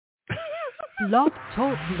Blog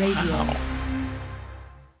Talk Radio.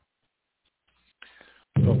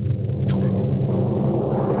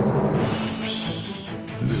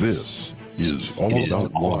 This is All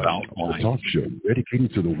About Wine, a talk show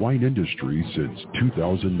dedicated to the wine industry since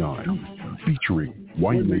 2009, featuring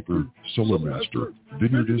winemaker, cellar master,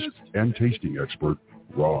 vineyardist, and tasting expert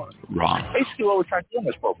Ron. Basically what we're trying to do in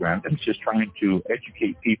this program is just trying to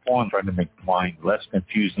educate people and trying to make wine less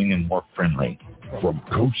confusing and more friendly. From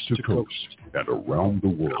coast to coast and around the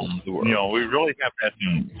world. You know, we really have had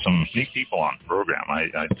some neat people on the program. I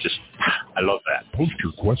love that. Post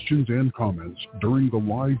your questions and comments during the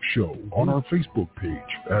live show on our Facebook page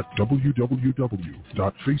at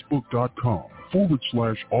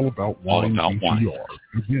www.facebook.com/allaboutwinebtr.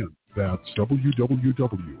 Again, that's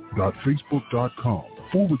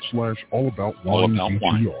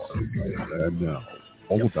www.facebook.com/allaboutwinebtr. And now,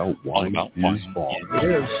 All About Wine is on. It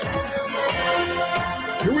is.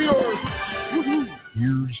 Here we are. Woo-hoo.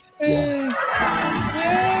 Here's Ron.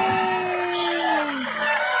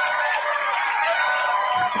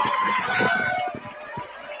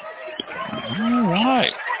 All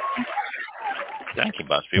right. Thank you,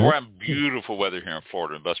 Bus People. We're having beautiful weather here in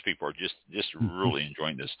Florida, and Bus People are just really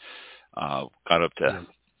enjoying this. Got up to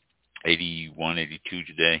 81, 82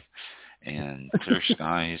 today, and clear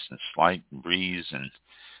skies and slight breeze, and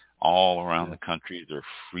all around the country they're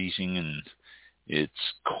freezing, and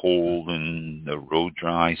it's cold, and the roads are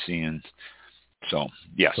icy, and so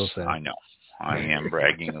yes, so I know I am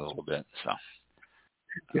bragging a little bit. So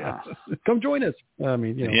come join us. I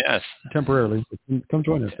mean, yes, temporarily. Come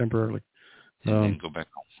join us temporarily. And go back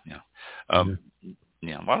home.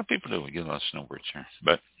 Yeah, a lot of people do. We get a lot of snowbirds here,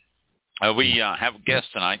 but we have a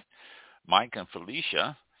guest tonight, Mike and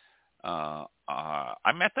Felicia.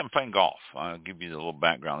 I met them playing golf. I'll give you the little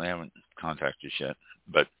background. They haven't contacted us yet,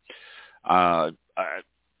 but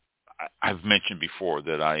I've mentioned before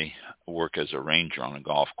that I work as a ranger on a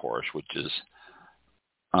golf course, which is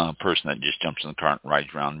a person that just jumps in the cart and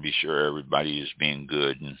rides around and be sure everybody is being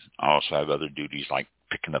good. And I also have other duties like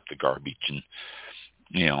picking up the garbage and,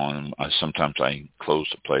 and sometimes I close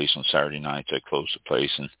the place on Saturday nights. I close the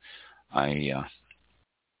place and I,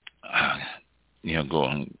 go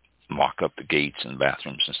and lock up the gates and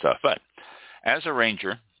bathrooms and stuff. But as a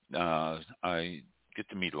ranger, I get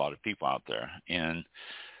to meet a lot of people out there, and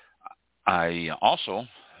I also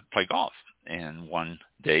play golf. And one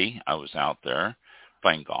day I was out there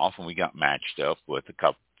playing golf, and we got matched up with a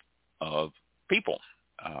couple of people,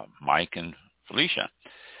 Mike and Felicia.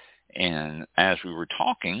 And as we were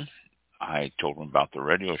talking, I told them about the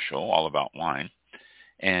radio show, All About Wine,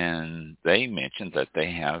 and they mentioned that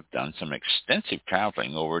they have done some extensive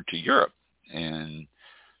traveling over to Europe and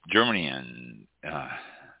Germany and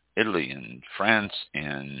Italy and France,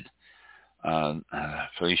 and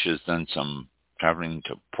Felicia's done some traveling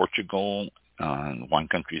to Portugal, wine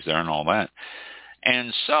countries there and all that.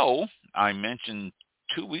 And so I mentioned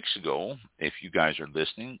 2 weeks ago, if you guys are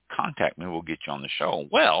listening, contact me. We'll get you on the show.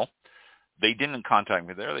 Well, they didn't contact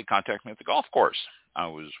me there. They contacted me at the golf course. I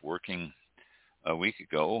was working a week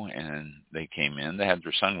ago, and they came in. They had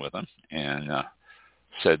their son with them, and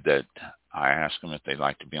said that I asked them if they'd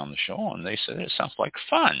like to be on the show, and they said it sounds like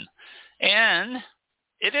fun. And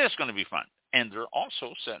it is going to be fun. And they're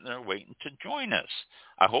also sitting there waiting to join us.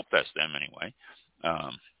 I hope that's them anyway.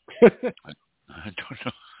 I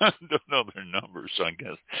don't know their numbers, so I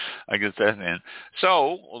guess that's in.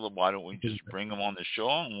 So why don't we just bring them on the show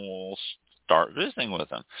and we'll start visiting with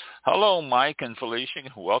them. Hello, Mike and Felicia.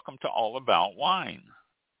 Welcome to All About Wine.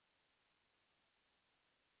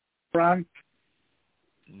 Ron.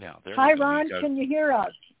 Yeah, hi, Ron. Can you hear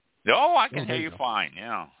us? Oh, I can hear you fine.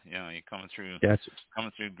 Yeah, you're coming through. Gotcha.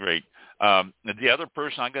 Coming through great. The other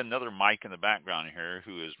person, I got another Mike in the background here,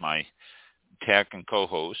 who is my tech and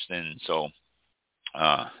co-host, and so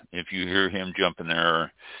if you hear him jumping there,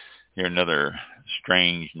 or hear another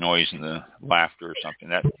strange noise in the laughter or something,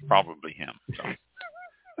 that's probably him. So,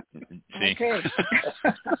 see? Okay.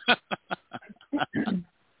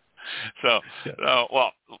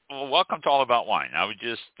 Well, welcome to All About Wine. I was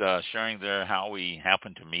just sharing there how we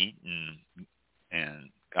happened to meet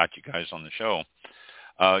and got you guys on the show.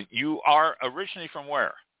 You are originally from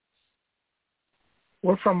where?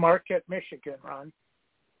 We're from Marquette, Michigan, Ron.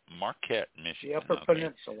 Marquette, Michigan. The Upper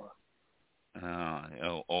Peninsula.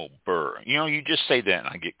 Burr. You just say that and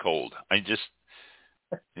I get cold. It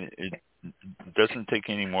doesn't take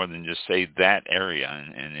any more than just say that area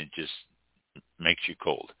and it just makes you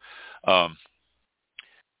cold.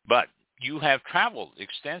 But you have traveled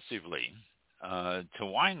extensively to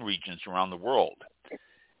wine regions around the world.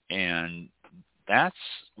 And that's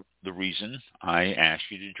the reason I asked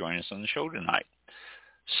you to join us on the show tonight.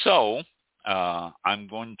 So I'm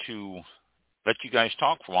going to let you guys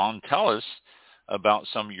talk for a while and tell us about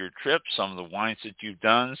some of your trips, some of the wines that you've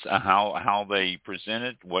done, how they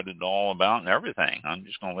presented, what it's all about, and everything. I'm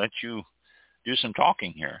just going to let you do some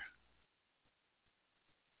talking here.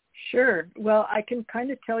 Sure. Well, I can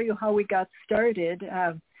kind of tell you how we got started.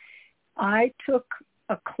 I took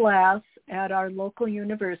a class at our local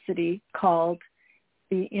university called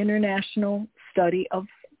the International Study of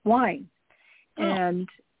Wine, and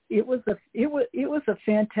it was a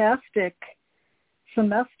fantastic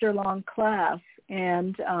semester-long class,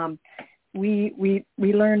 and we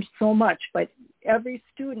learned so much. But every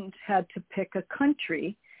student had to pick a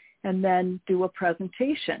country and then do a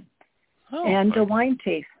presentation and a wine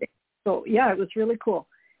tasting. So yeah, it was really cool.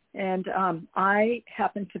 And I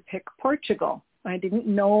happened to pick Portugal. I didn't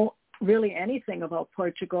know really anything about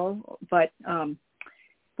Portugal, but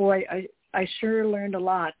boy, I sure learned a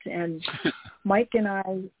lot. And Mike and I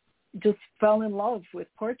just fell in love with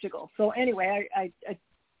Portugal. So anyway, I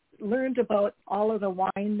learned about all of the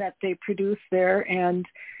wine that they produce there, and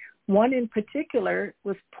one in particular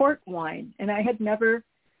was port wine. And I had never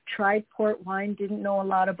tried port wine, didn't know a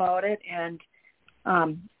lot about it. And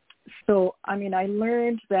so, I mean, I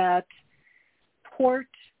learned that port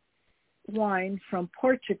wine from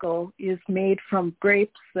Portugal is made from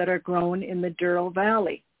grapes that are grown in the Douro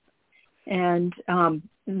Valley. And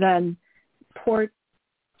then port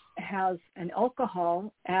has an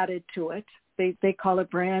alcohol added to it. They call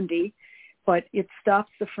it brandy, but it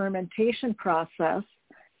stops the fermentation process.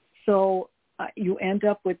 So you end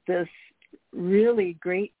up with this really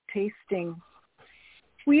great tasting,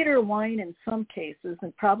 sweeter wine in some cases,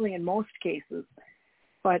 and probably in most cases.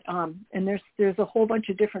 But and there's a whole bunch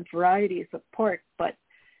of different varieties of port. But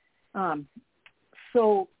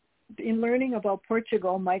so in learning about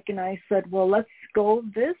Portugal, Mike and I said, well, let's go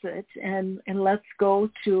visit and let's go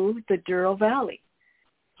to the Douro Valley.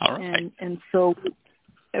 All right. And so,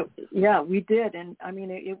 yeah, we did. And I mean,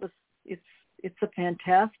 it's a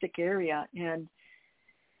fantastic area. And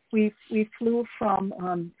we flew from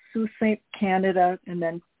Sault Ste. Canada and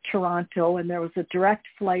then Toronto, and there was a direct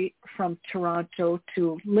flight from Toronto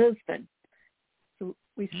to Lisbon. So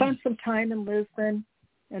we spent some time in Lisbon,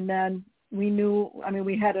 and then we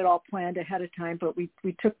had it all planned ahead of time, but we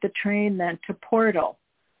took the train then to Porto,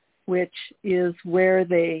 which is where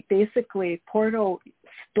Porto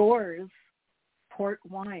stores port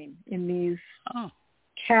wine in these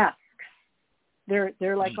casks.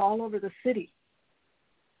 They're like all over the city.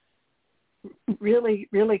 Really,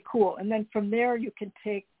 really cool. And then from there you can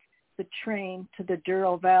take the train to the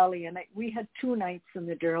Douro Valley. And we had 2 nights in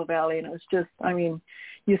the Douro Valley, and it was just, I mean,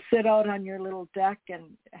 you sit out on your little deck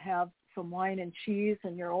and have some wine and cheese,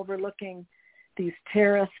 and you're overlooking these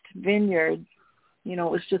terraced vineyards. You know,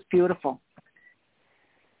 it was just beautiful.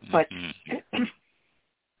 But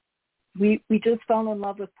we just fell in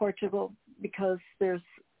love with Portugal because there's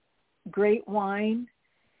great wine,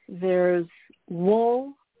 there's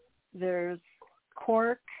wool, there's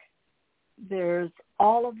cork, there's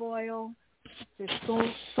olive oil. There's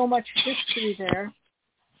so much history there.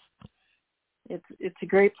 It's a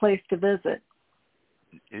great place to visit.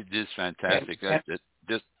 It is fantastic.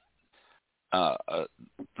 Just a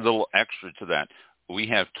little extra to that. We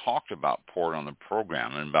have talked about port on the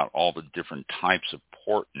program and about all the different types of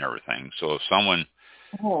port and everything. So if someone,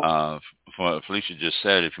 Felicia just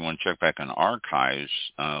said, if you want to check back on archives,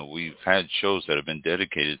 we've had shows that have been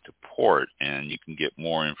dedicated to port, and you can get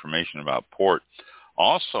more information about port.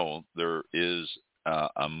 Also, there is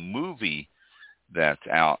a movie that's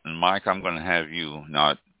out, and Mike, I'm going to have you,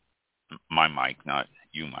 not my Mike, not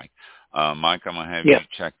you, Mike. Mike, I'm going to have you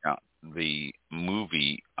check out the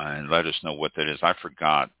movie and let us know what that is. I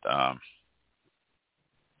forgot. Was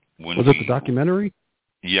it the documentary?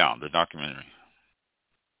 Yeah, the documentary.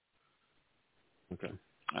 Okay.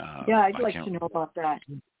 Yeah, I'd like to know about that.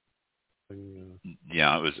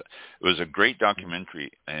 Yeah, it was a great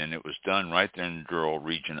documentary, and it was done right there in the Douro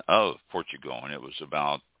region of Portugal, and it was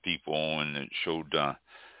about people, and it showed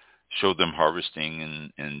them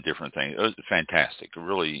harvesting and different things. It was fantastic, a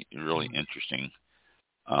really, really interesting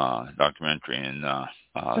documentary. And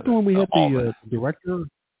that's the one we had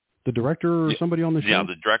the director or somebody on the show? Yeah,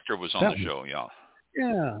 the director was on the show, yeah.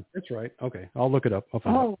 Yeah, that's right. Okay, I'll look it up. I'll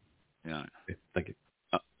find it. Yeah. Okay, thank you.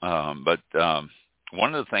 But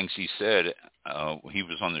one of the things he said, he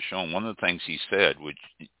was on the show, and one of the things he said, which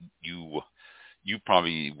you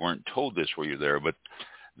probably weren't told this while you're there, but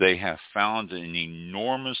they have found an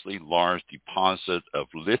enormously large deposit of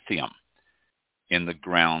lithium in the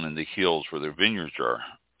ground in the hills where their vineyards are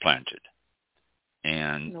planted.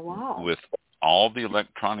 And Wow. with all the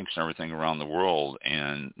electronics and everything around the world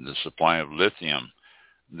and the supply of lithium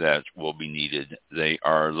that will be needed, they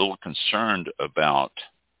are a little concerned about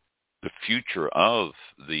the future of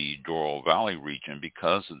the Doral Valley region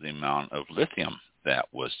because of the amount of lithium that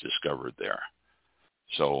was discovered there.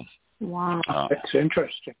 So, wow, that's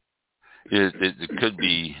interesting. It could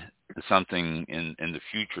be something in the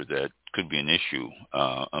future that could be an issue,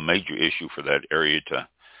 a major issue for that area to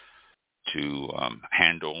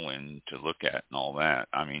handle and to look at and all that.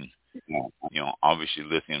 I mean, obviously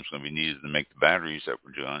lithium is going to be needed to make the batteries that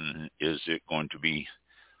we're doing. Is it going to be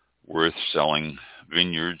worth selling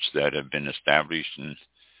vineyards that have been established and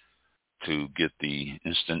to get the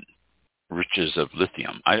instant riches of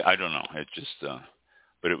lithium? I don't know. It just,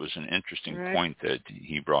 but it was an interesting point that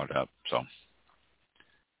he brought up. So,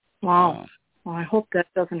 wow. Well, I hope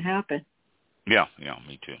that doesn't happen. Yeah,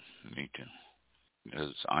 me too.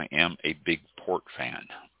 Because I am a big port fan.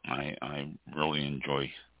 I really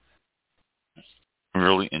enjoy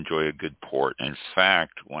a good port. In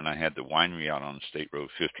fact, when I had the winery out on State Road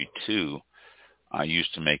 52, I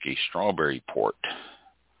used to make a strawberry port,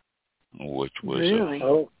 which was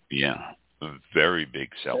a very big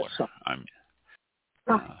seller.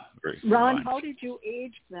 Ron, how did you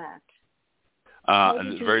age that?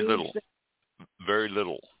 Very little. Very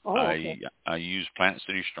little. Oh, okay. I used Plant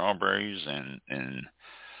City strawberries and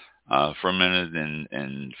fermented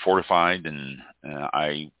and fortified, and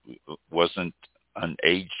I wasn't an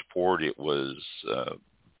aged port. It was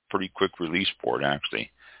pretty quick release port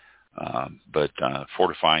actually, but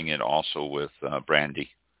fortifying it also with brandy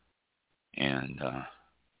and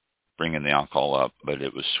bringing the alcohol up. But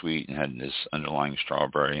it was sweet and had this underlying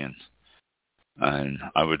strawberry, and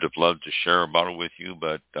I would have loved to share a bottle with you,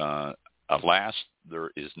 but alas, there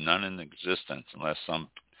is none in existence unless some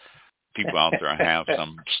people out there have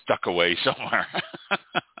some stuck away somewhere.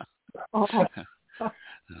 Oh.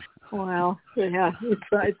 Well, yeah,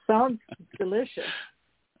 it sounds delicious.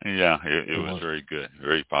 Yeah, it was very good,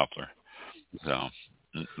 very popular. So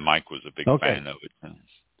Mike was a big fan of it.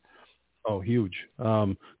 Oh, huge.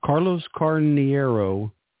 Carlos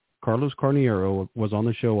Carniero was on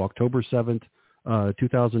the show October 7th,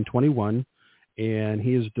 2021, and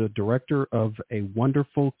he is the director of A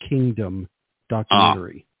Wonderful Kingdom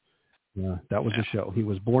documentary. That was the show. He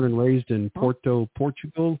was born and raised in Porto,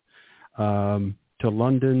 Portugal, to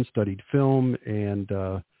London, studied film, and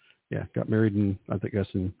got married in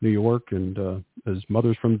New York, and his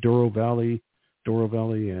mother's from Doral Valley,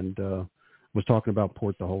 and was talking about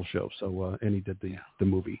port the whole show. So and he did the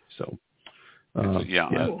movie. So that's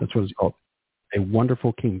what it's called, A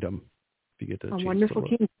Wonderful Kingdom. If you get the A Wonderful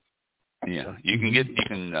Kingdom. Yeah, you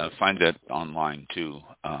can find that online too.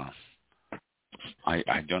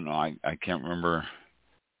 I don't know. I can't remember.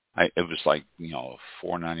 It was like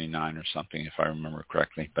 $4.99 or something if I remember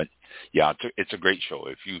correctly. But yeah, it's a great show.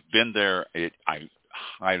 If you've been there, I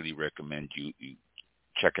highly recommend you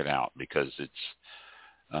check it out because it's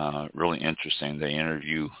really interesting. They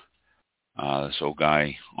interview this old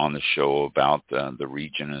guy on the show about the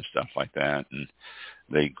region and stuff like that, and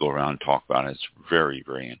they go around and talk about it. It's very,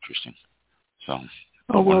 very interesting. So,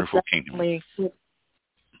 A Wonderful Kingdom.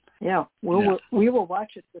 Yeah, we will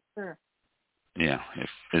watch it for sure. Yeah,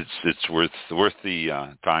 it's worth the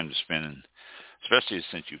time to spend, especially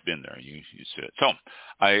since you've been there. You see it. So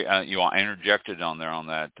I interjected on there on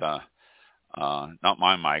that. Not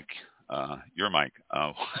my mic, your mic.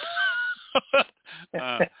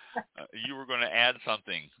 You were going to add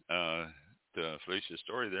something to Felicia's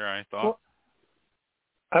story there, I thought. Well,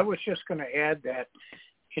 I was just going to add that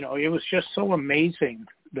it was just so amazing,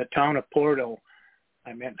 the town of Porto.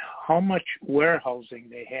 I mean, how much warehousing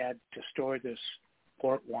they had to store this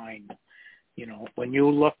port wine. When you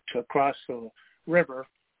looked across the river,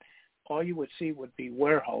 all you would see would be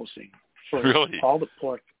warehousing for all the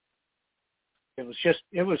port. It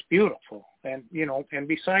was beautiful. And, and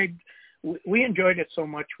besides, we enjoyed it so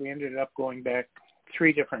much, we ended up going back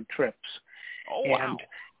 3 different trips. Oh, wow.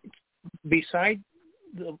 And beside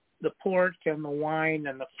the port and the wine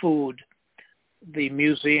and the food, the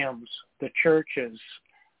museums, the churches,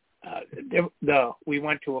 we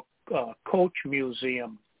went to a coach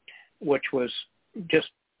museum, which was just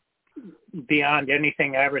beyond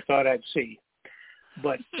anything I ever thought I'd see.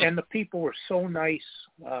 And the people were so nice.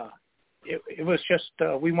 It was just,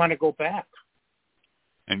 we want to go back.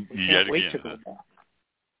 And we can't wait to go back.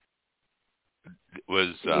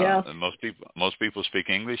 Was most people speak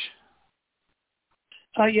English?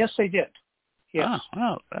 Yes, they did. Yes.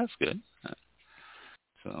 Oh, that's good.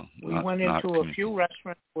 So we went into a few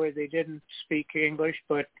restaurants where they didn't speak English,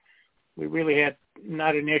 but we really had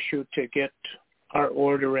not an issue to get our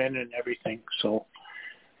order in and everything. So,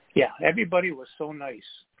 yeah, everybody was so nice.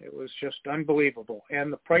 It was just unbelievable.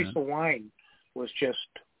 And the price of wine was just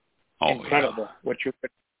incredible, what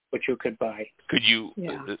you could buy. Could you,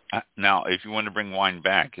 now, if you want to bring wine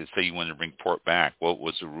back, say you want to bring port back, what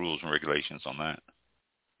was the rules and regulations on that?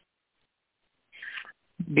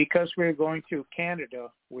 Because we were going through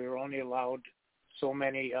Canada, we were only allowed so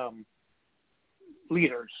many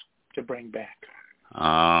liters to bring back.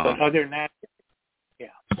 But other than that,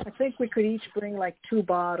 I think we could each bring like 2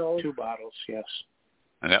 bottles. 2 bottles, yes.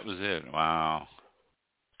 And that was it. Wow.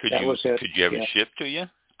 Could you have it shipped to you?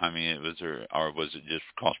 I mean, or was it just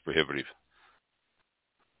cost prohibitive?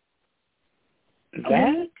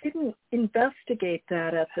 We didn't investigate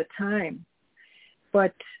that at the time,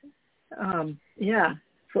 but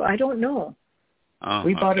so I don't know.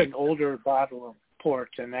 We bought an older bottle of port,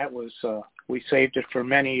 and that was we saved it for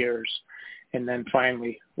many years, and then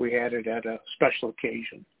finally we had it at a special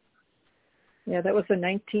occasion. Yeah, that was a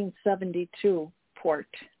 1972 port.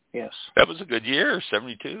 Yes. That was a good year,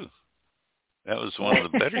 72. That was one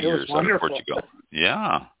of the better years out of Portugal.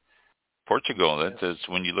 Yeah. Portugal, that's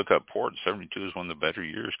when you look up port, 72 is one of the better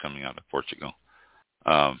years coming out of Portugal.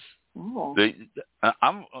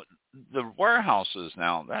 The warehouses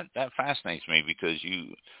now, that fascinates me because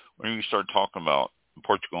when you start talking about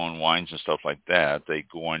Portugal and wines and stuff like that, they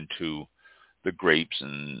go into the grapes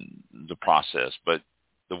and the process, but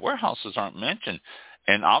the warehouses aren't mentioned.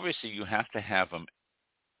 And obviously you have to have them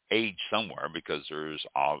aged somewhere because there's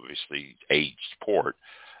obviously aged port.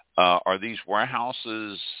 Are these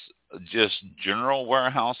warehouses just general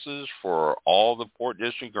warehouses for all the port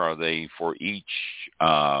district, or are they for each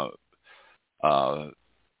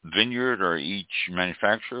vineyard or each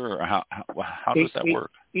manufacturer, or how does that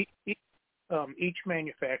work? Each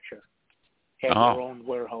manufacturer has their own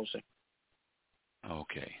warehousing.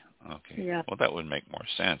 Okay. Yeah. Well, that would make more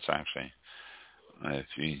sense, actually, if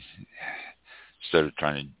you instead of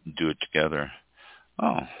trying to do it together.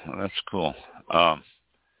 Oh, well, that's cool.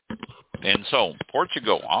 And so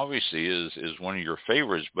Portugal obviously is one of your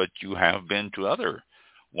favorites, but you have been to other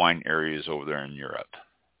wine areas over there in Europe.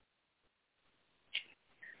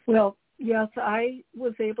 Well, yes, I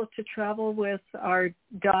was able to travel with our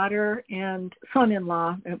daughter and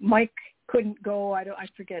son-in-law. Mike couldn't go. I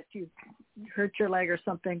forget, you hurt your leg or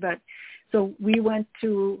something, but so we went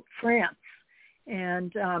to France,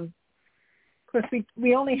 and of course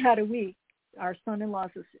we only had a week. Our son-in-law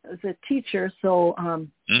is a teacher, so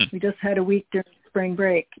we just had a week during spring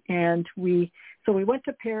break, and we went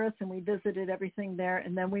to Paris and we visited everything there,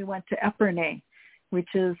 and then we went to Epernay, which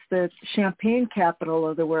is the champagne capital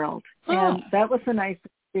of the world, and that was a nice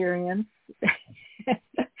experience.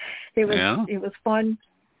 It was fun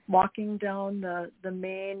walking down the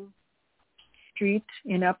main street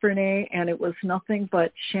in Epernay, and it was nothing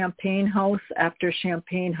but champagne house after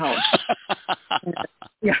champagne house.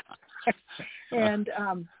 And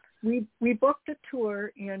we booked a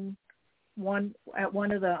tour at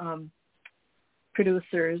one of the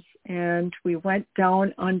producers, and we went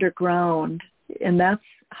down underground, and that's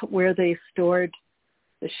where they stored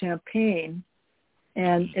the champagne,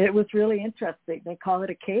 and it was really interesting. They call it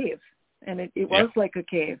a cave, and it was like a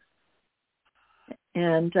cave.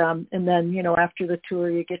 And then after the tour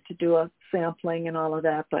you get to do a sampling and all of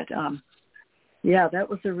that, but that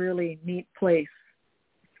was a really neat place.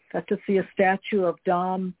 Got to see a statue of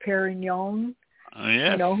Dom Perignon,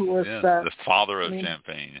 who was the father of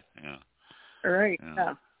champagne. Yeah. Right.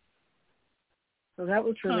 Yeah. So that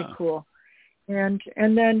was really cool. And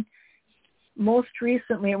then most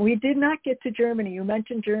recently, and we did not get to Germany. You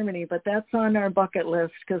mentioned Germany, but that's on our bucket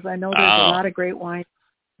list because I know there's a lot of great wine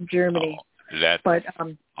in Germany. That's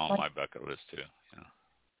on my bucket list too. Yeah.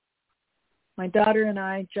 My daughter and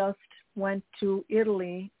I just went to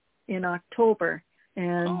Italy in October.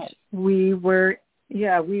 And we were in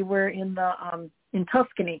the in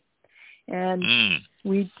Tuscany, and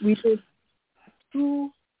we did 2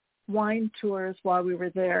 wine tours while we were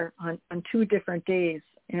there on 2 different days.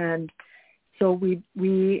 And so we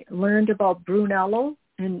learned about Brunello,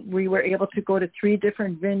 and we were able to go to 3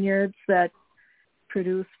 different vineyards that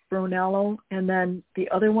produce Brunello, and then the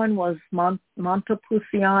other one was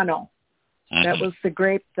Montepulciano. That was the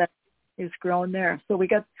grape that is grown there. So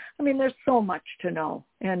there's so much to know,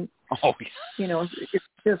 and it's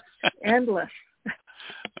just endless.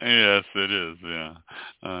 Yes, it is. Yeah,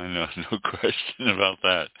 no question about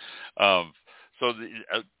that. So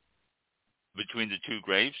between the 2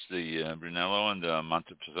 grapes, the Brunello and the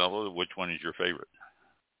Montepulciano, which one is your favorite?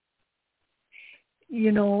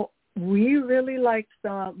 We really liked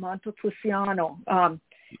the Montepulciano.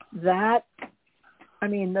 That I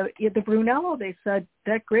mean, the Brunello, they said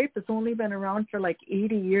that grape has only been around for like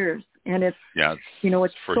 80 years, and it's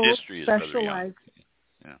it's for so history specialized.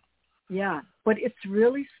 Yeah, but it's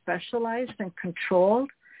really specialized and controlled,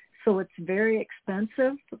 so it's very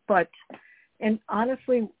expensive. And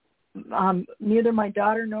honestly, neither my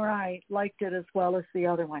daughter nor I liked it as well as the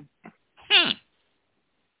other one. Well,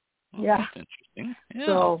 yeah. That's interesting. Yeah.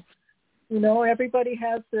 So, everybody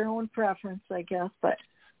has their own preference, I guess. But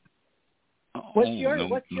what's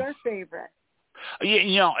your favorite?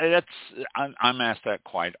 Yeah, I'm asked that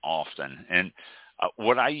quite often, and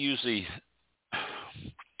what I usually,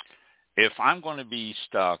 if I'm going to be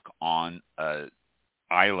stuck on an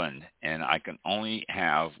island and I can only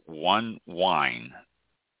have one wine,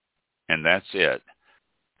 and that's it,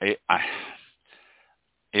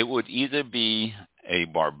 it would either be a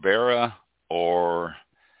Barbera or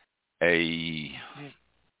a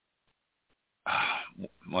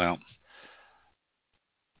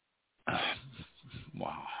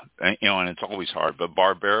wow, and it's always hard, but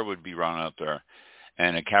Barbera would be run up there,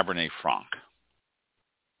 and a Cabernet Franc.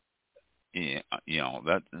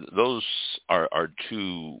 That those are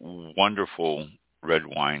two wonderful red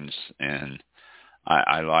wines, and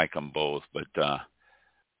I like them both. But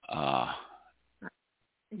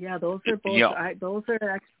yeah, those are both. Those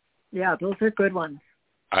are good ones.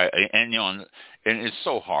 And it's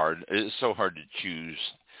so hard. It's so hard to choose.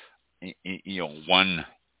 One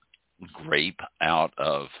grape out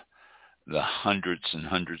of the hundreds and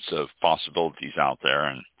hundreds of possibilities out there,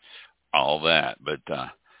 and all that. But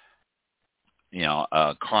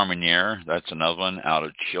Carmenere, that's another one out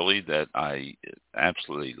of Chile that I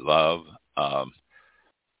absolutely love.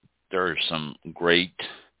 There are some great,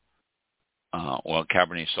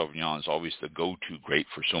 Cabernet Sauvignon is always the go-to grape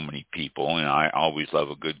for so many people, and I always love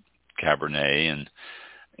a good Cabernet, and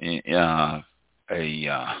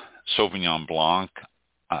a Sauvignon Blanc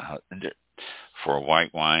for a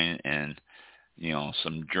white wine, and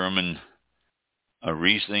some German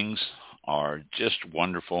Rieslings are just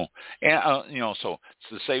wonderful. And so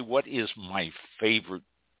to say what is my favorite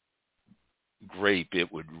grape,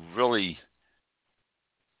 it would really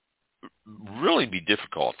be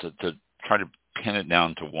difficult to try to pin it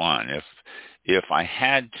down to one. If I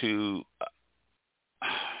had to,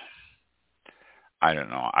 I don't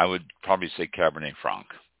know, I would probably say Cabernet Franc,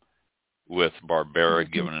 with Barbera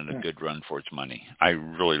giving it a good run for its money. I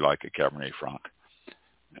really like a Cabernet Franc.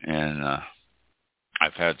 And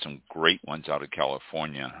I've had some great ones out of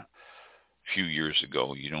California a few years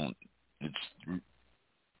ago. It's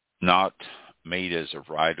not made as a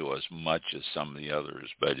varietal as much as some of the others,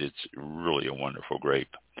 but it's really a wonderful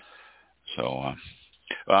grape. So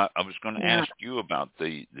I was going to ask you about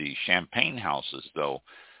the champagne houses, though.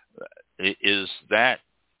 Is that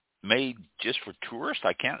made just for tourists?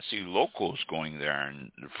 I can't see locals going there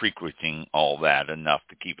and frequenting all that enough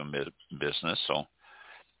to keep them in business. So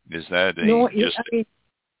is that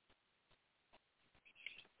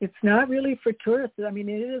it's not really for tourists. I mean,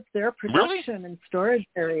 it is their production and storage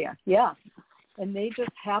area. Yeah. And they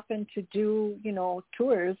just happen to do,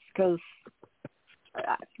 tours because,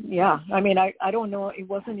 I mean, I don't know. It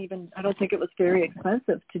wasn't even, I don't think it was very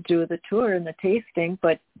expensive to do the tour and the tasting,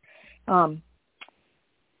 but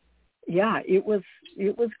it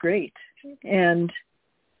was great. And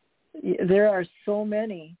there are so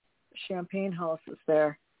many champagne houses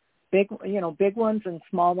there, big ones and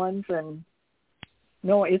small ones. And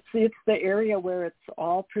no, it's the area where it's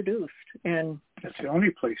all produced. And that's the only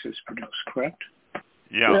place it's produced, correct?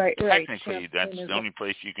 Yeah, right, technically that's the only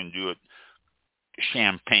place you can do it.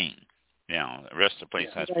 Champagne. The rest of the place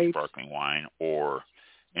has to be sparkling wine or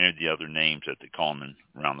any of the other names that they call them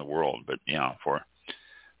around the world. But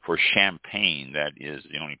for champagne, that is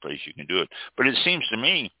the only place you can do it. But it seems to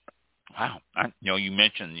me, wow, you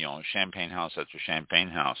mentioned champagne house after champagne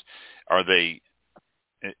house. Are they?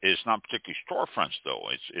 It's not particularly storefronts though.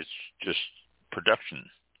 It's just production.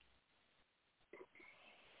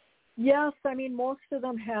 Yes, I mean most of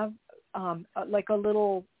them have like a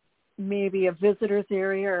little, maybe a visitor's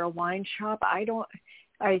area or a wine shop. I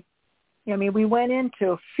mean, we went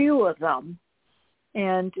into a few of them,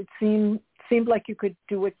 and it seemed like you could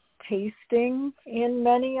do a tasting in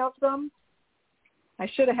many of them. I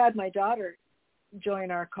should have had my daughter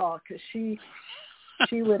join our call because she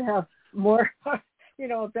would have more,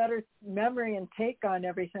 a better memory and take on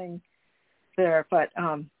everything there. But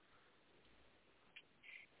I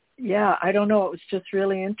don't know. It was just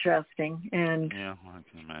really interesting, and yeah, I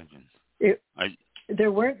can imagine.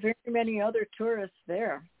 There weren't very many other tourists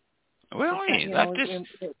there. Really?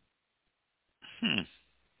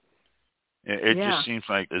 It just seems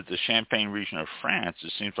like the Champagne region of France,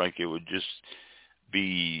 it seems like it would just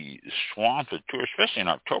be swamped with tourists, especially in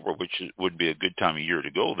October, which would be a good time of year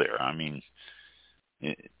to go there. I mean,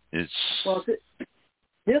 it's... Well,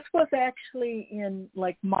 this was actually in,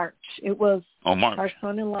 like, March. It was March. Our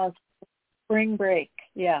son-in-law's spring break,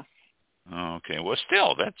 yes. Okay. Well,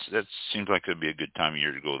 still, that seems like it'd be a good time of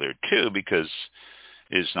year to go there, too, because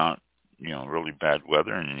it's not, really bad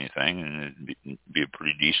weather and anything, and it'd be a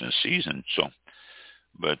pretty decent season. So,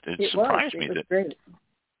 but it surprised me that... Great.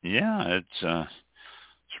 Yeah, it's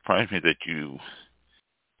surprised me that you...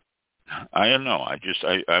 I don't know. I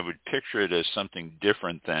would picture it as something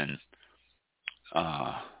different than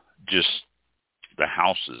just the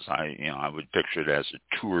houses. I would picture it as a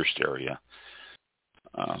tourist area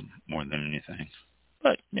more than anything.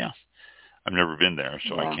 But yeah, I've never been there,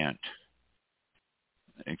 so I can't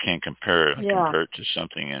compare it to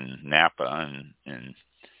something in Napa and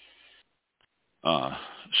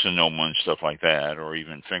Sonoma and stuff like that, or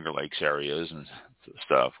even Finger Lakes areas and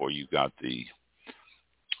stuff where you got the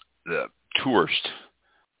tourist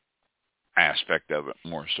aspect of it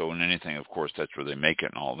more so than anything. Of course, that's where they make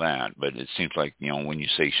it and all that. But it seems like, when you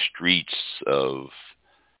say streets of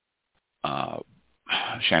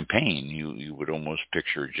Champaign, you would almost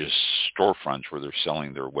picture just storefronts where they're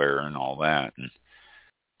selling their wear and all that,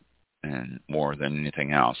 and more than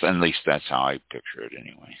anything else. At least that's how I picture it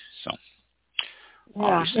anyway. So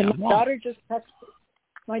yeah, and my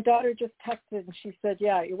daughter just texted and she said,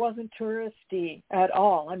 yeah, it wasn't touristy at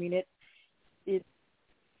all. I mean, it's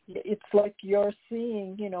like you're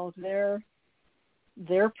seeing,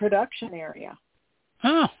 their production area.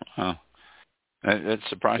 Oh. It's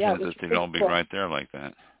surprising that they'd all be right there like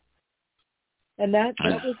that. And that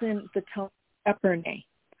was in the town of Epernay.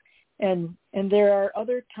 And there are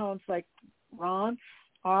other towns like Reims,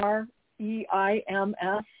 Reims.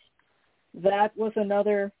 That was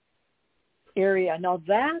another area. Now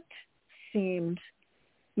that seemed,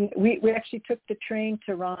 we actually took the train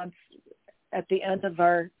to Reims at the end of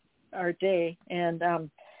our day, and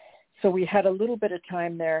so we had a little bit of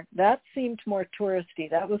time there. That seemed more touristy.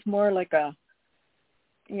 That was more like there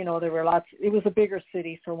were lots. It was a bigger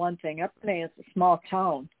city for one thing. Epernay is a small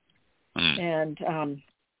town, and I'm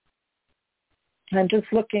just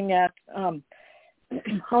looking at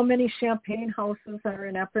how many champagne houses are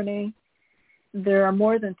in Epernay. There are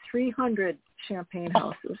more than 300 champagne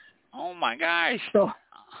houses. Oh my gosh! So,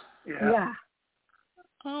 yeah.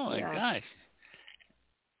 Oh my gosh!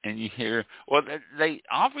 And you hear, well, they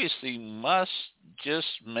obviously must just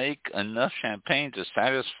make enough champagne to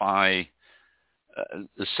satisfy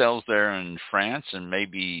the sales there in France and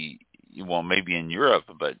maybe in Europe,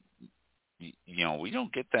 but we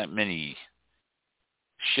don't get that many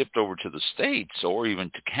shipped over to the States or even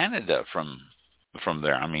to Canada from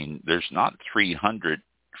there. I mean, there's not 300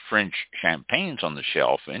 French champagnes on the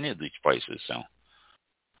shelf in any of these places. So,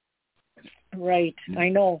 right, I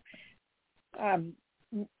know.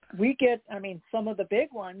 We get, some of the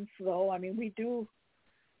big ones, though.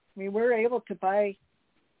 We're able to buy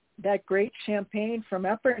that great champagne from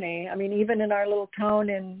Epernay. Even in our little town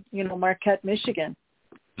in, Marquette, Michigan.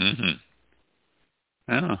 Mm-hmm.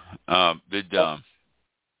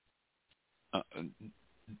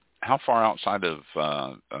 How far outside of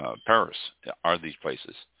Paris are these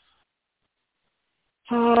places?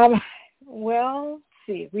 Well, let's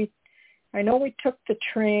see. I know we took the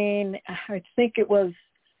train. I think it was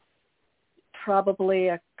probably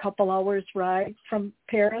a couple hours ride from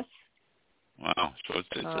Paris. Wow, so it's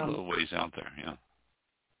a little ways out there, yeah.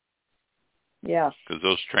 Yes. Because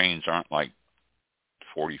those trains aren't like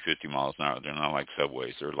 40, 50 miles an hour. They're not like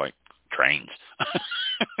subways. They're like trains.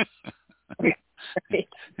 Right.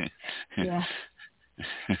 Yeah.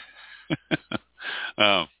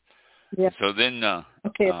 Yeah. So then,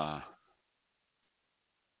 okay.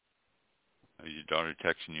 Is your daughter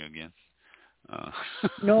texting you again?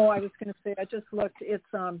 No, I was going to say, I just looked.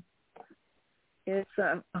 It's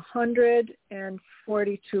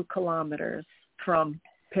 142 kilometers from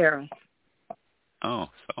Paris. Oh,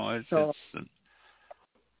 so it's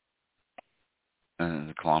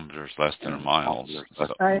the kilometers less than a mile. Yeah.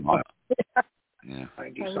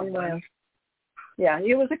 Yeah,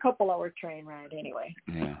 it was a couple-hour train ride anyway.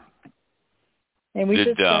 Yeah. And we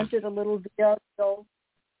just rented a little VRBO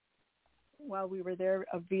while we were there,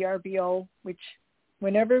 a VRBO, which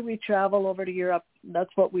whenever we travel over to Europe, that's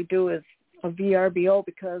what we do, is a VRBO,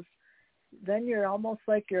 because then you're almost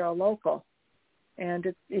like you're a local, and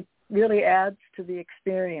it really adds to the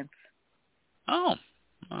experience. Oh,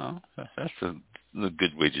 well, that's a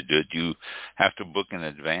good way to do it. Do you have to book in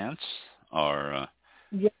advance, or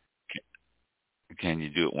yeah. can you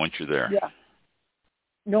do it once you're there? Yeah.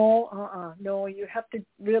 No, no. You have to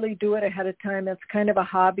really do it ahead of time. It's kind of a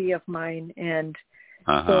hobby of mine, and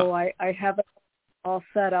so I have it all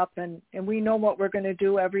set up, and we know what we're going to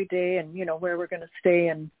do every day, and where we're going to stay,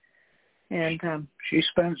 and she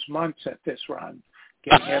spends months at this, Ron,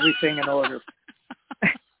 getting everything in order,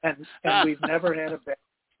 and we've never had a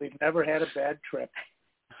bad trip.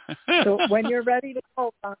 So when you're ready to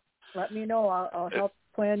go, let me know. I'll help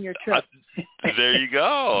plan your trip. There you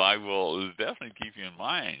go. I will definitely keep you in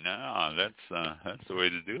mind. No, that's the way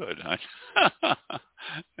to do it.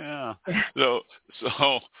 Yeah.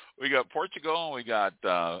 So we got Portugal and we got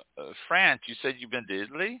France. You said you've been to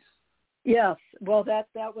Italy? Yes. Well, that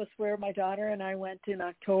was where my daughter and I went in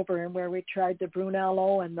October, and where we tried the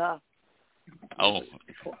Brunello and the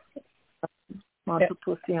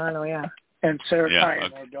Montepulciano. Yeah. And Sarah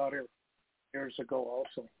and our daughter years ago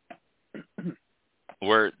also.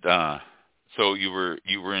 Where so you were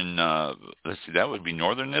in let's see, that would be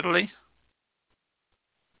northern Italy?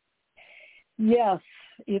 Yes,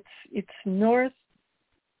 it's northwestern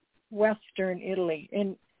Italy,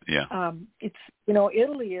 and it's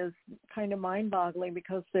Italy is kind of mind-boggling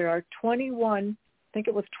because there are 21, I think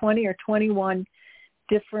it was 20 or 21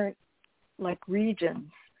 different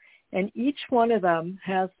regions, and each one of them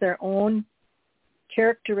has their own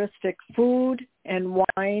characteristic food and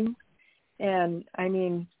wine. And I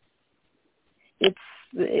mean,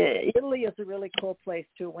 Italy is a really cool place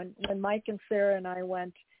too. When Mike and Sarah and I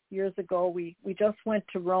went years ago, we just went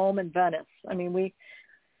to Rome and Venice. I mean, we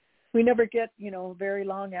never get very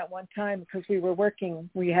long at one time because we were working.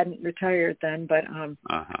 We hadn't retired then, but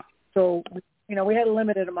so we had a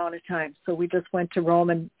limited amount of time. So we just went to Rome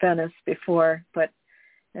and Venice before,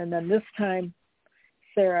 and then this time,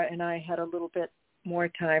 Sarah and I had a little bit more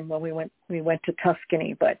time when we went to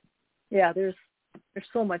Tuscany, but. Yeah, there's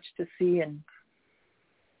so much to see and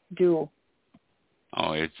do.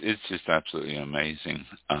 Oh, it's just absolutely amazing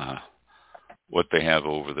what they have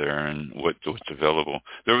over there and what's available.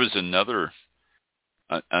 There was another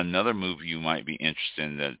movie you might be interested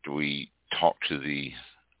in that we talked to the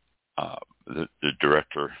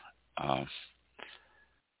director.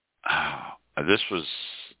 This was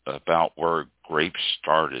about where grapes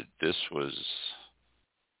started. This was.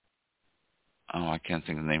 Oh, I can't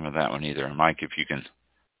think of the name of that one either. Mike, if you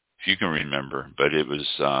can remember, but it was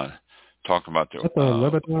talking about the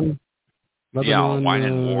Lebanon. Wine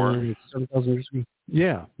and War. 7,000 years ago.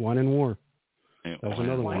 Yeah, Wine and War. That was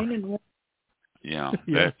another one. Wine and War. Yeah,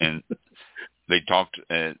 and they talked.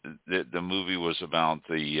 The movie was about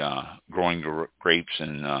the growing grapes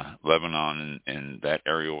in Lebanon and that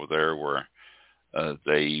area over there where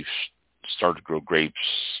they started to grow grapes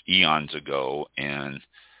eons ago, and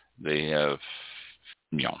they have,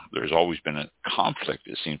 there's always been a conflict,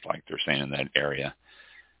 it seems like they're saying, in that area.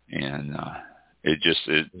 And it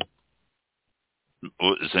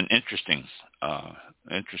was an interesting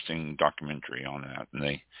documentary on that. And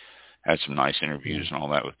they had some nice interviews and all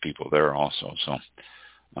that with people there also. So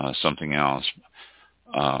something else.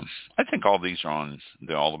 I think all these are on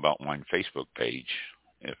the All About Wine Facebook page,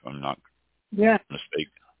 if I'm not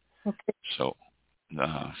mistaken. Okay. So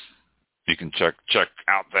you can check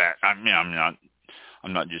out that. I mean,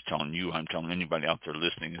 I'm not just telling you. I'm telling anybody out there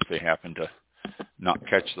listening if they happen to not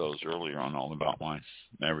catch those earlier on All About Wine.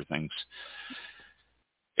 Everything's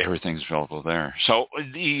available there. So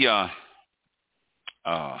the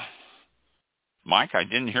Mike, I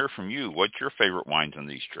didn't hear from you. What's your favorite wines on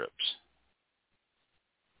these trips?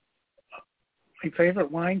 My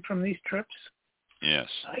favorite wine from these trips? Yes.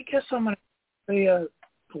 I guess I'm going to say the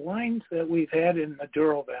wines that we've had in the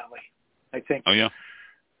Douro Valley, I think. Oh, yeah?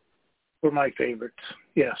 Were my favorites,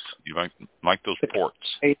 yes. You like those ports?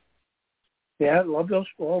 Yeah, I love those.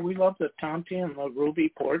 Well, we love the Tonti and the Ruby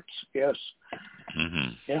ports, yes.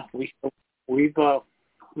 Mm-hmm. Yeah,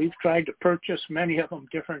 we've tried to purchase many of them,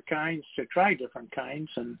 different kinds, to try different kinds.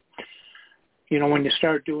 And, when you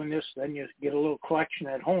start doing this, then you get a little collection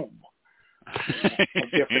at home.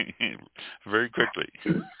 Very quickly.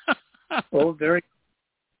 Oh, very.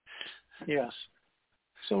 Yes.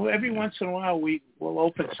 So every once in a while we will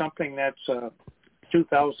open something that's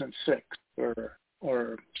 2006 or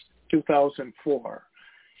 2004,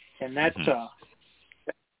 and that's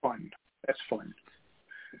fun. That's fun.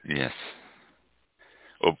 Yes.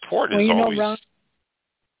 Well, port is always. Ron...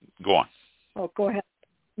 Go on. Oh, go ahead.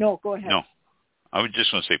 No, go ahead. No, I was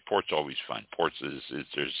just going to say port's always fun. Ports is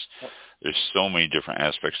there's so many different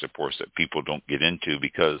aspects of ports that people don't get into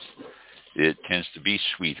because it tends to be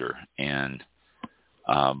sweeter and.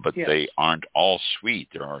 But yes. They aren't all sweet.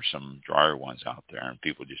 There are some drier ones out there, and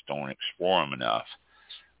people just don't explore them enough.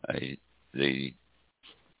 They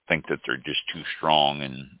think that they're just too strong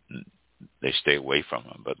and they stay away from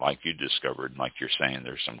them. But like you discovered, like you're saying,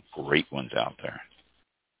 there's some great ones out there.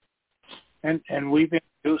 And we've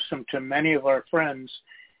introduced them to many of our friends,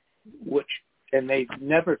 and they've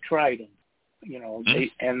never tried them,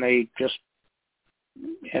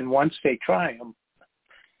 and once they try them,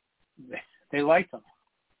 they like them.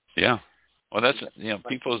 Yeah. Well, that's,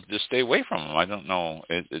 people just stay away from them. I don't know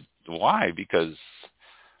why, because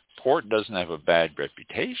port doesn't have a bad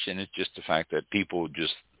reputation. It's just the fact that people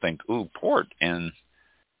just think, ooh, port, and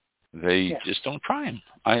they just don't try them.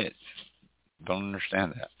 I don't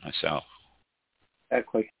understand that myself.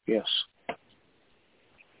 Exactly, yes.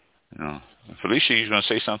 Felicia, you going to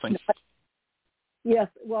say something? Yes.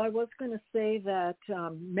 Well, I was going to say that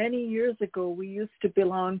many years ago we used to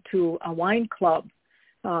belong to a wine club.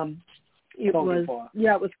 It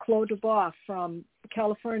was Clos du Bois from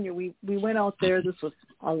California. We went out there. This was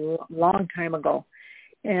a long time ago,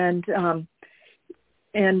 and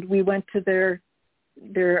we went to their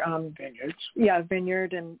vineyards. Yeah,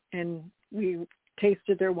 vineyard, and we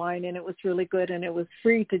tasted their wine, and it was really good. And it was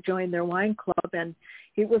free to join their wine club, and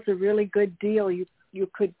it was a really good deal. You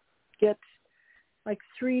could get like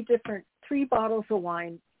three bottles of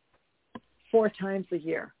wine 4 times a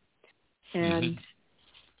year, and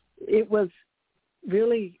it was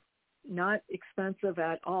really not expensive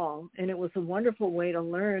at all, and it was a wonderful way to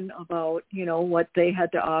learn about what they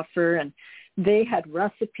had to offer, and they had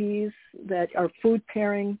recipes that are food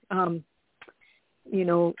pairing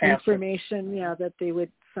information that they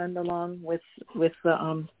would send along with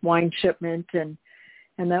the wine shipment, and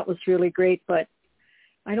that was really great. But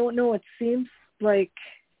I don't know, it seems like,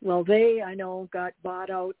 I know got bought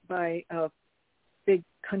out by a big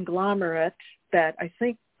conglomerate that I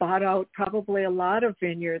think bought out probably a lot of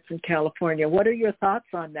vineyards in California. What are your thoughts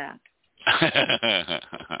on that?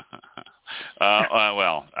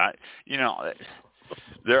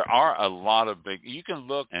 There are a lot of big, you can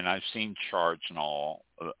look, and I've seen charts and all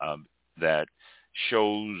that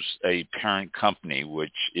shows a parent company,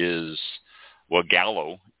 which is,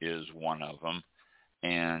 Gallo is one of them.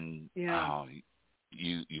 And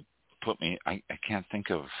you put me, I can't think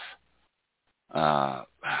of,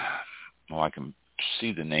 I can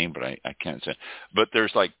see the name, but I can't say. But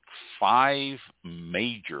there's like 5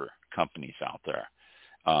 major companies out there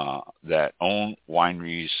that own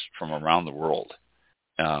wineries from around the world,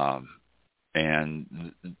 and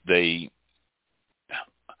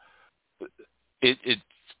it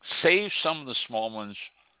saves some of the small ones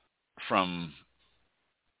from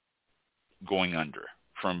going under,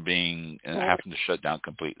 from being having to shut down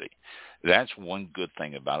completely. That's one good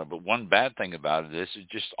thing about it. But one bad thing about it is it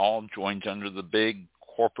just all joins under the big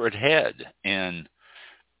corporate head. And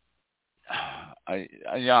I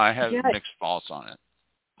have mixed thoughts on it.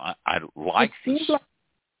 I like this.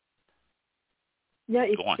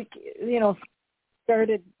 It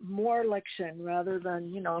started more election rather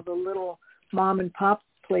than, the little mom and pop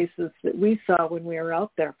places that we saw when we were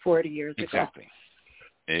out there 40 years ago.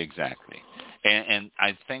 Exactly. And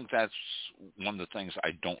I think that's one of the things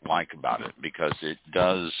I don't like about it, because it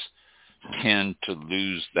does tend to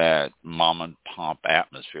lose that mom and pop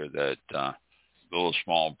atmosphere, that little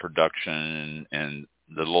small production and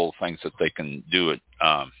the little things that they can do at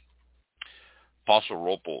Paso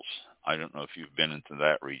Robles. I don't know if you've been into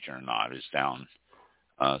that region or not. It's down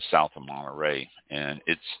south of Monterey, and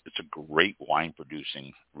it's a great wine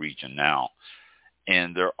producing region now.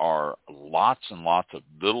 And there are lots and lots of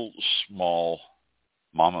little small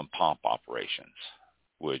mom and pop operations,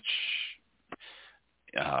 which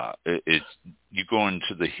you go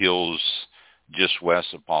into the hills just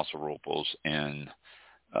west of Paso Robles, and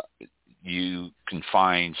you can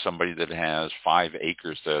find somebody that has 5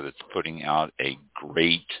 acres there that's putting out a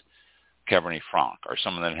great Cabernet Franc, or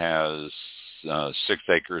someone that has 6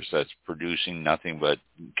 acres that's producing nothing but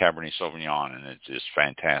Cabernet Sauvignon, and it's just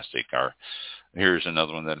fantastic. Or here's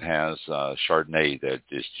another one that has Chardonnay that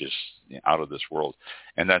is just out of this world,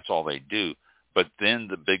 and that's all they do. But then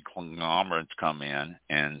the big conglomerates come in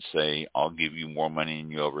and say, I'll give you more money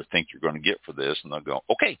than you ever think you're going to get for this, and they'll go,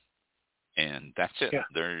 okay. And that's it. Yeah.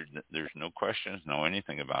 There's no questions, no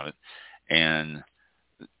anything about it. And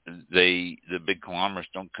the big conglomerates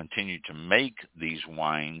don't continue to make these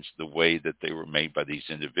wines the way that they were made by these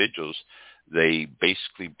individuals. They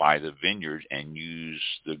basically buy the vineyard and use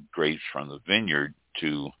the grapes from the vineyard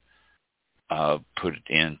to put it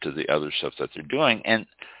into the other stuff that they're doing. And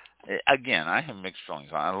again, I have mixed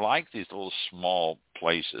feelings. I like these little small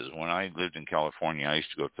places. When I lived in California, I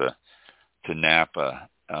used to go to Napa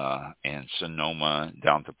and Sonoma,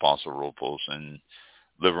 down to Paso Robles and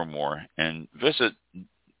Livermore, and visit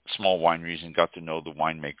small wineries and got to know the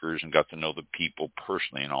winemakers and got to know the people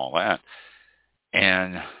personally and all that.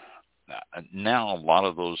 And now a lot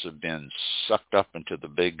of those have been sucked up into the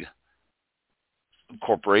big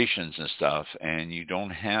corporations and stuff, and you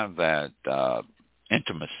don't have that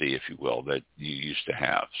intimacy, if you will, that you used to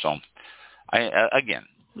have. So, again,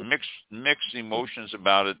 mixed emotions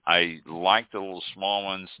about it. I like the little small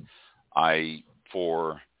ones.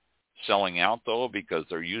 For selling out, though, because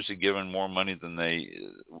they're usually given more money than they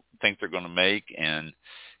think they're going to make, and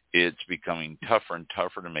it's becoming tougher and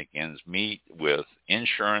tougher to make ends meet with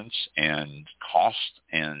insurance and cost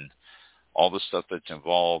and all the stuff that's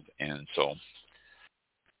involved. And so,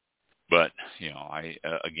 but, I,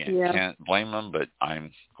 can't blame them, but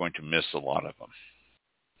I'm going to miss a lot of them.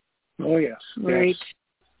 Oh, yes. Right.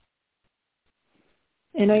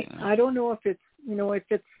 Yes. And I don't know if it's, if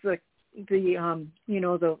it's the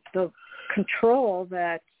control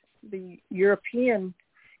that the European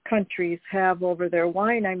countries have over their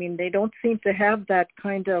wine. I mean, they don't seem to have that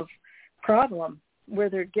kind of problem where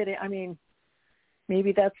they're getting, I mean,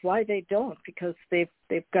 maybe that's why they don't, because they've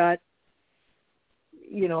got,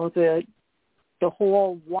 the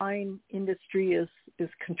whole wine industry is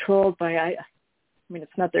controlled by, I mean,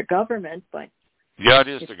 it's not their government, but. Yeah, it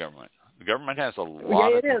is the government. The government has a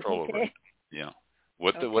lot of control over it. Yeah.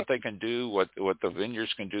 What they can do, what the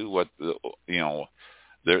vineyards can do,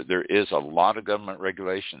 there is a lot of government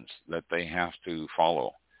regulations that they have to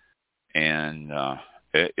follow, and I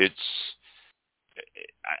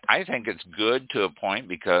think it's good to a point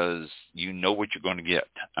because you know what you're going to get.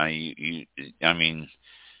 I mean,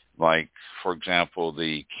 like for example,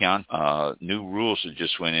 the new rules that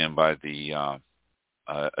just went in by the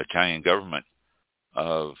Italian government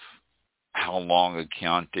of how long a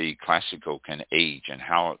Chianti Classico can age and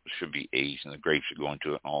how it should be aged and the grapes should go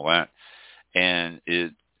into it and all that. And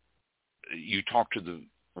you talk to the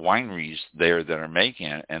wineries there that are making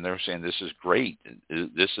it, and they're saying this is great.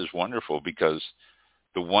 This is wonderful because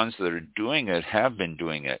the ones that are doing it have been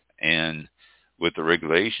doing it. And with the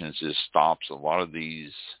regulations, it stops a lot of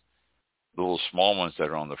these little small ones that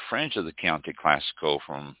are on the fringe of the Chianti Classico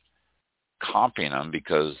from comping them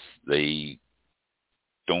because they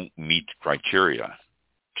don't meet criteria.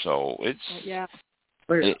 So it's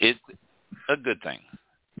it's a good thing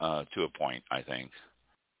to a point, I think.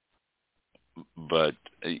 But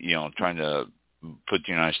trying to put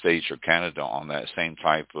the United States or Canada on that same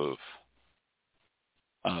type of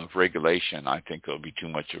regulation, I think it'll be too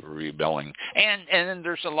much of a rebelling. And then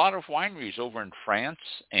there's a lot of wineries over in France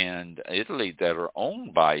and Italy that are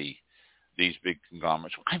owned by these big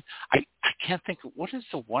conglomerates. I can't think of, what is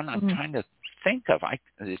the one I'm trying to think of?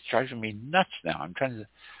 It's driving me nuts now. I'm trying to.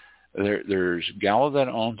 There's Gallo that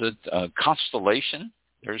owns it. Constellation.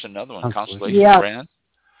 There's another one. Constellation brand.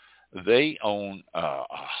 They own a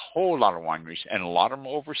whole lot of wineries, and a lot of them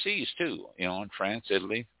overseas too. In France,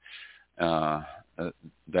 Italy, that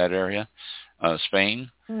area, Spain,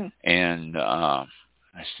 and I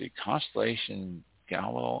see Constellation,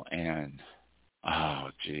 Gallo, and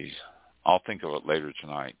I'll think of it later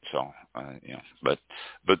tonight. So, but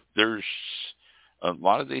there's a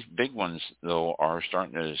lot of these big ones though are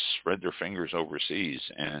starting to spread their fingers overseas,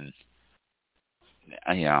 and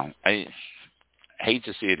I hate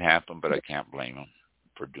to see it happen, but I can't blame them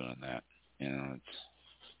for doing that.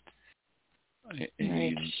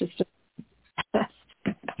 It's just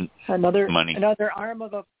another arm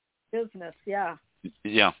of a business. Yeah.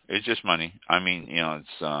 Yeah, it's just money. I mean,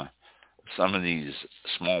 it's some of these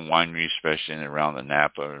small wineries, especially around the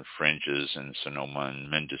Napa fringes and Sonoma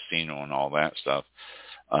and Mendocino and all that stuff.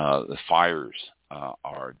 The fires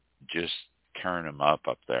are just tearing them up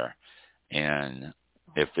there, and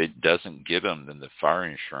if it doesn't get them, then the fire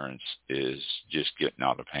insurance is just getting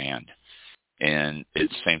out of hand. And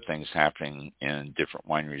it's the same thing's happening in different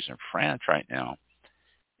wineries in France right now,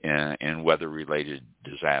 and weather-related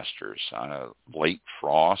disasters. Late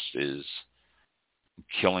frost is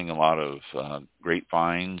killing a lot of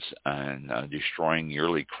grapevines and destroying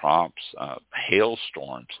yearly crops.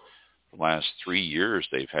 Hailstorms. The last 3 years,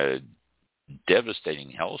 they've had devastating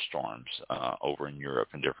hailstorms over in Europe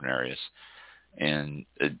in different areas. And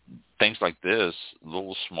things like this,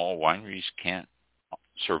 little small wineries can't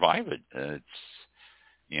survive it. It's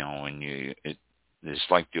it's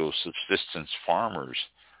like those subsistence farmers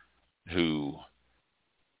who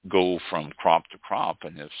go from crop to crop,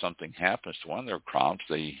 and if something happens to one of their crops,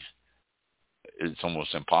 it's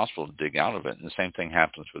almost impossible to dig out of it. And the same thing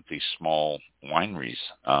happens with these small wineries,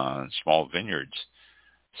 small vineyards.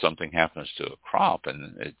 Something happens to a crop,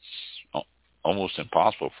 and it's almost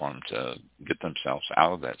impossible for them to get themselves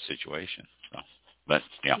out of that situation. So. But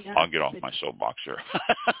yeah, I'll get off my soapbox here.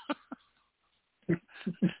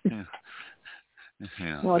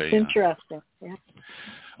 Yeah, well, it's interesting. Yeah.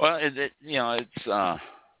 Well, it's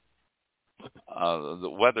the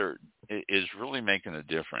weather is really making a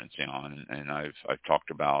difference, and I've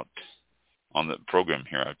talked about on the program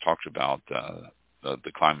here. I've talked about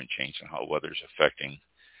the climate change and how weather's affecting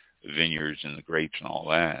vineyards and the grapes and all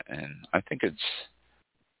that. And I think it's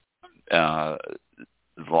a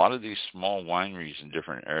lot of these small wineries in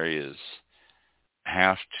different areas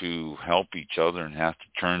have to help each other and have to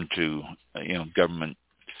turn to government.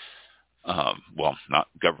 Well, not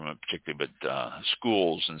government particularly, but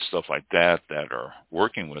schools and stuff like that are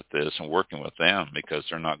working with this and working with them, because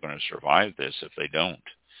they're not going to survive this if they don't.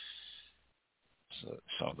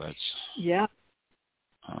 So that's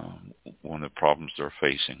one of the problems they're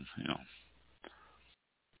facing.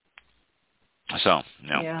 So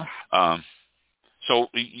so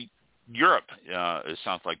Europe. It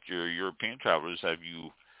sounds like you're European travelers. Have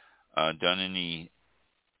you done any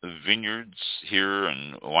vineyards here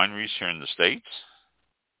and wineries here in the States?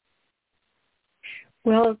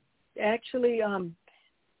 Well, actually,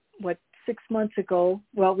 6 months ago,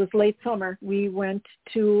 well, it was late summer, we went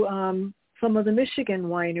to some of the Michigan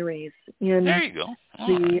wineries in there you go.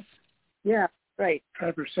 Yeah, right.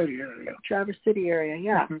 Traverse City area,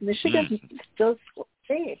 yeah. Mm-hmm. Michigan does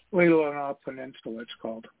stay. Leelanau Peninsula, it's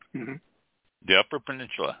called. Mm-hmm. The Upper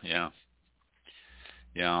Peninsula, yeah.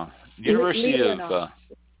 University of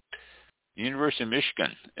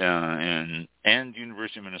Michigan and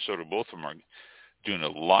University of Minnesota, both of them are doing a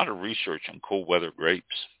lot of research on cold weather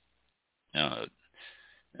grapes, and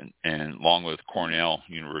along with Cornell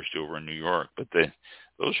University over in New York. But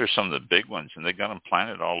those are some of the big ones, and they got them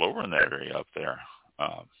planted all over in that area up there.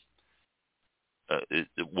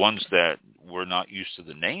 Ones that we're not used to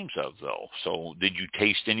the names of, though. So did you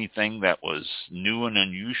taste anything that was new and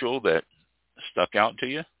unusual that stuck out to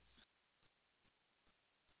you?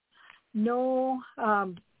 No,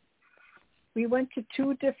 we went to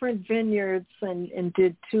 2 different vineyards and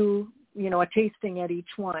did 2, a tasting at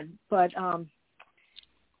each one. But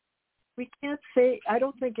we can't say, I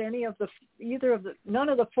don't think none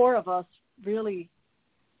of the 4 of us really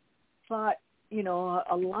thought,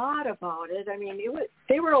 a lot about it. I mean,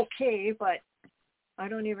 they were okay, but I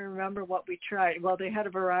don't even remember what we tried. Well, they had a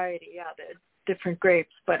variety, they had different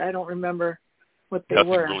grapes, but I don't remember what they were.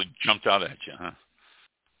 Nothing really jumped out at you, huh?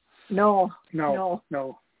 No.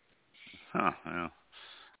 Huh, yeah.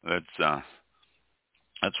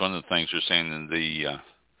 That's one of the things they're saying in the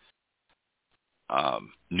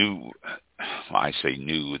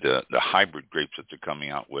the hybrid grapes that they're coming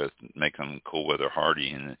out with, make them cold weather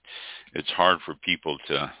hardy, and it's hard for people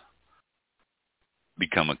to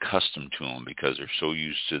become accustomed to them because they're so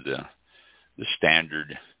used to the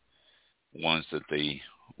standard ones that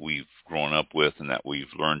we've grown up with and that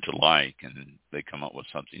we've learned to like, and they come up with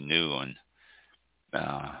something new, and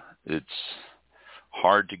it's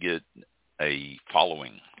hard to get a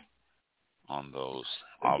following on those.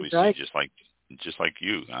 Obviously, right. just like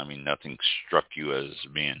you. I mean, nothing struck you as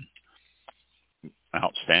being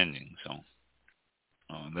outstanding, so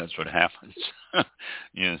that's what happens. I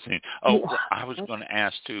was going to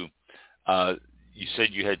ask too. You said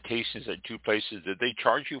you had tastings at 2 places. Did they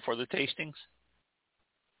charge you for the tastings?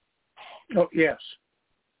 Oh, yes.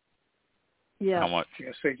 Yeah. How much?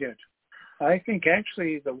 Yes, they did. I think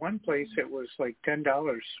actually the one place it was like $10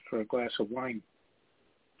 for a glass of wine.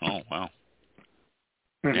 Oh, wow.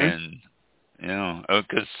 Mm-hmm. And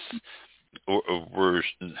because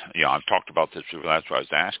I've talked about this before. That's what I was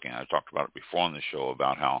asking. I talked about it before on the show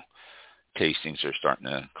about how tastings are starting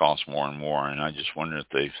to cost more and more, and I just wonder if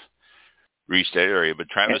they've reached that area. But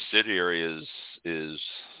Traverse City area is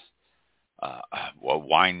a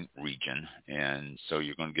wine region, and so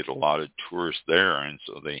you're going to get a lot of tourists there, and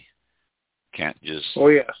so they can't just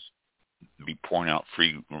be pouring out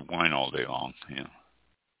free wine all day long. Yeah.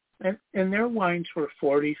 And their wines were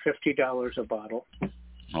 $40, $50 a bottle.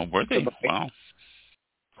 Oh, were they? Wow.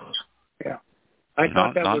 Yeah. I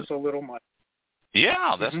thought that was a little much.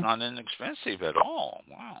 Yeah, that's not inexpensive at all.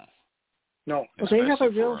 Wow. No. Well, they have a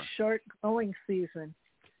real short growing season.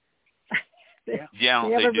 They have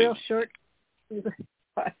a real short season.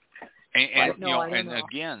 And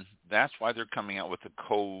again, that's why they're coming out with the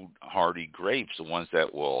cold, hardy grapes, the ones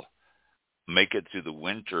that will make it through the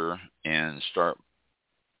winter and start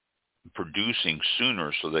producing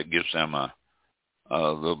sooner, so that gives them a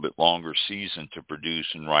little bit longer season to produce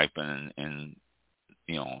and ripen and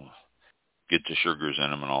get the sugars in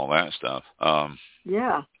them and all that stuff.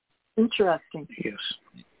 Yeah, interesting. Yes.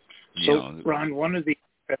 So, Ron, one of the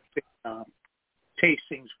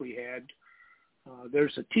tastings we had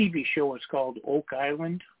there's a TV show. It's called Oak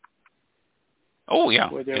Island. Oh, yeah.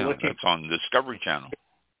 Where they're yeah, looking. That's on Discovery Channel.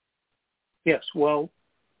 Yes. Well,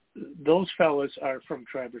 those fellas are from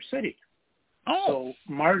Traverse City. Oh. So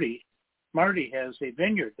Marty has a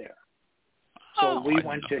vineyard there. So we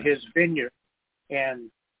went to his vineyard, and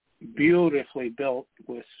beautifully built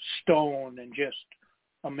with stone and just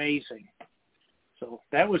amazing. So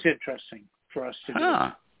that was interesting for us to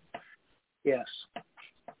do. Yes.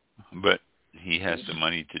 But he has the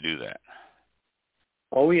money to do that.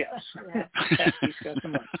 Oh, yes. He's got the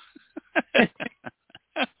money.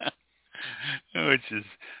 which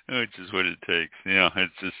is what it takes.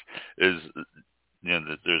 It's just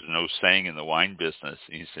that there's no saying in the wine business.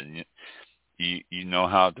 He said, you know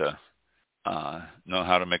how to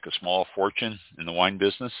make a small fortune in the wine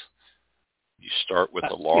business. You start with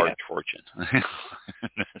a large fortune.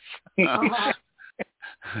 No,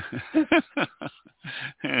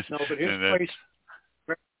 but his place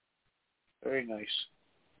very nice.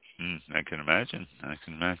 I can imagine. Oh,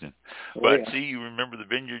 But see, you remember the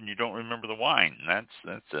vineyard and you don't remember the wine. That's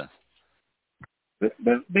a. But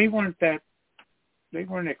they weren't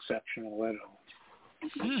exceptional at all.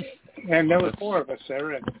 And there were 4 of us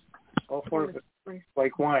there, and all 4 of us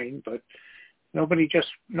like wine, but nobody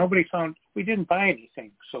found. We didn't buy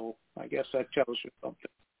anything, so I guess that tells you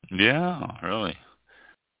something. Yeah, really.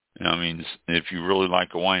 I mean, if you really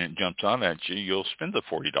like a wine that jumps out at you, you'll spend the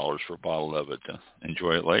 $40 for a bottle of it to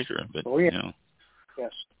enjoy it later. But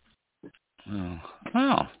Yes.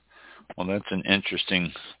 Oh, well, that's an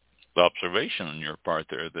interesting observation on your part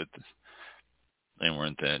there, that they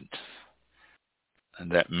weren't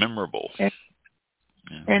that memorable.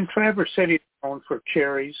 And Traverse City is known for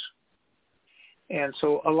cherries, and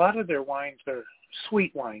so a lot of their wines are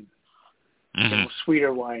sweet wine,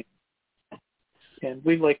 sweeter wine. And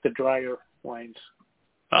we like the drier wines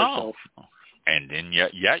ourselves. And then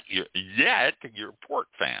yet you're port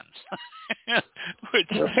fans. Which,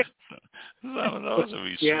 some of those would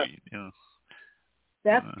be sweet.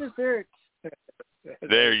 That's dessert.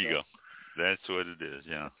 There you go. That's what it is.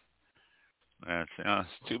 Yeah. That's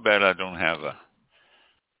it's too bad I don't have a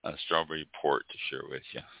strawberry port to share with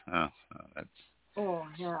you. That's. Oh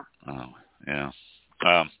yeah. Oh yeah.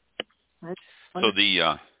 So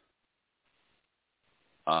the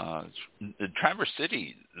Traverse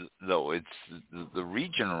City, though, it's the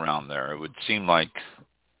region around there. It would seem like,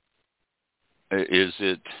 is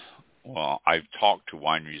it? Well, I've talked to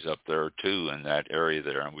wineries up there too in that area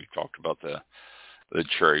there, and we've talked about the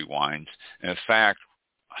cherry wines. And in fact,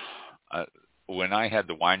 when I had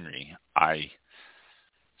the winery, I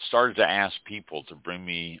started to ask people to bring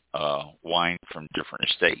me wine from different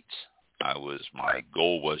states. My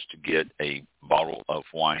goal was to get a bottle of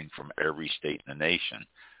wine from every state in the nation,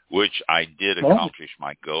 which I did accomplish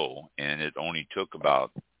my goal, and it only took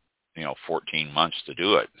about 14 months to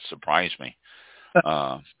do it. It surprised me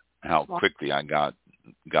how quickly I got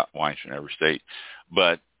wines from every state.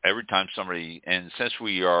 But every time and since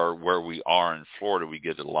we are where we are in Florida, we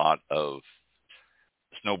get a lot of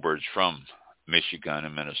snowbirds from Michigan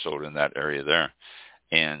and Minnesota in that area there.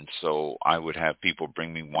 And so I would have people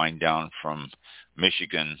bring me wine down from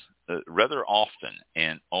Michigan rather often,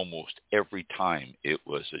 and almost every time it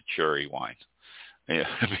was a cherry wine,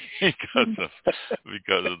 because of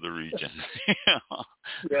the region.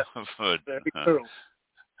 Yeah, but, very true.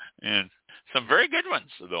 And some very good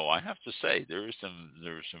ones, though, I have to say. There were some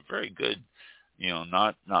very good,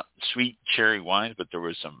 not sweet cherry wines, but there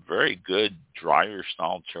was some very good drier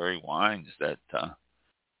style cherry wines that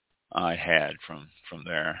I had from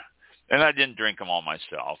there. And I didn't drink them all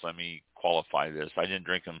myself. Let me qualify this. I didn't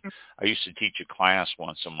drink them. I used to teach a class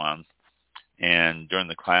once a month, and during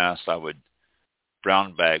the class I would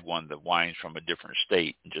brown bag one of the wines from a different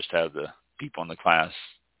state and just have the people in the class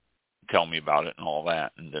tell me about it and all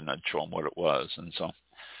that, and then I'd show them what it was. And so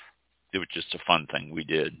it was just a fun thing we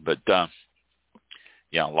did. But a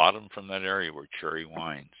lot of them from that area were cherry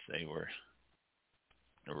wines. They were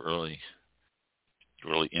really,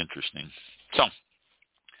 really interesting. So,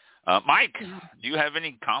 Mike, do you have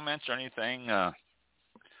any comments or anything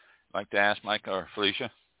like to ask Mike or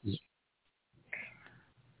Felicia?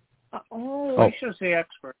 Felicia's the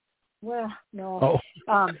expert. Well, no.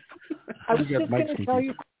 I was just going to tell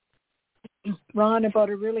you, Ron, about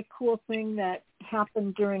a really cool thing that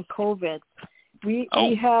happened during COVID. We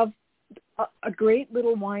have a great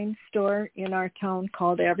little wine store in our town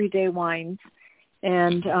called Everyday Wines,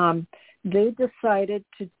 and they decided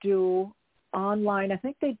to do online. I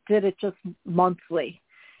think they did it just monthly,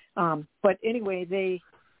 but anyway,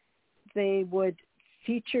 they would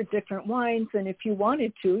feature different wines, and if you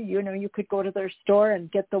wanted to, you could go to their store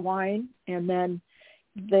and get the wine, and then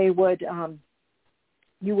they would,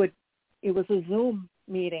 it was a Zoom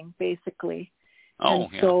meeting basically.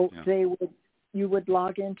 You would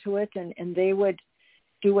log into it, and they would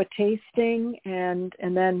do a tasting, and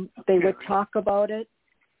then they would talk about it.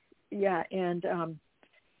 Yeah, and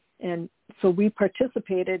so we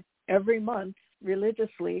participated every month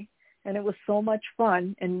religiously, and it was so much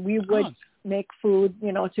fun. And we would make food,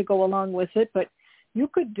 to go along with it. But you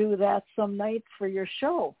could do that some nights for your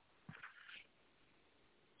show.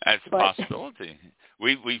 That's a possibility.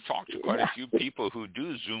 We've talked to quite a few people who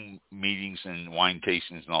do Zoom meetings and wine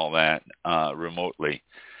tastings and all that remotely.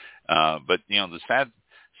 But the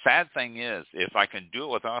sad thing is, if I can do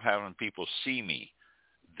it without having people see me,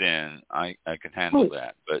 then I can handle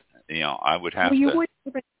that. But I would have to.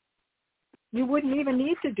 You wouldn't even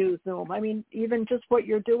need to do Zoom. I mean, even just what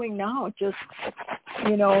you're doing now, just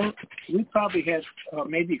we probably had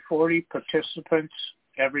maybe 40 participants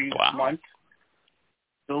every month.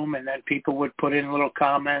 Zoom, and then people would put in little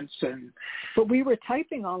comments, but we were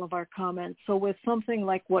typing all of our comments. So with something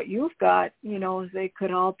like what you've got, they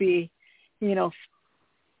could all be,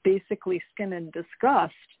 basically skimmed and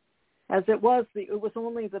discussed. As it was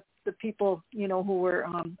only the people, who were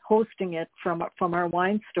hosting it from our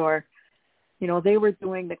wine store. They were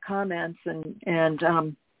doing the comments, and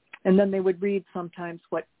then they would read sometimes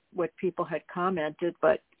what people had commented,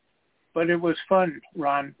 but it was fun,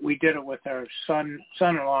 Ron. We did it with our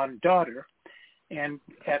son-in-law and daughter, and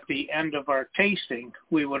at the end of our tasting,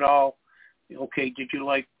 we would all,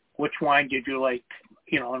 which wine did you like,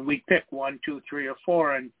 and we'd pick 1, 2, 3, or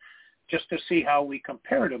 4, and just to see how we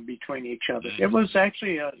compared them between each other. It was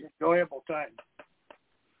actually an enjoyable time.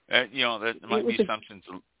 That might be something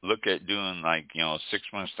to look at doing, 6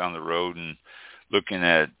 months down the road, and looking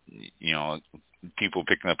at, people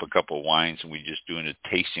picking up a couple of wines, and we just doing a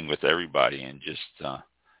tasting with everybody and just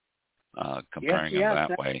comparing them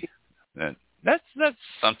that way. That's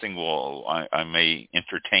something I may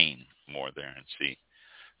entertain more there and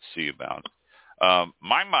see about.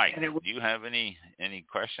 Mike, do you have any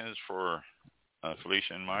questions for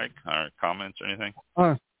Felicia and Mike, or comments or anything?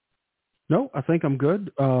 No, I think I'm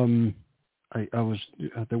good. I was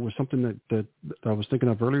there was something that I was thinking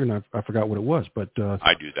of earlier, and I forgot what it was. But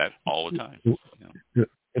I do that all the time.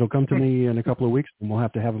 It'll come to me in a couple of weeks, and we'll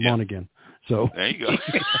have to have him on again. So there you go.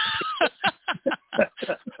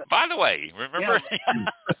 By the way, remember?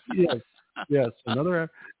 Yes. Another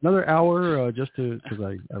hour just because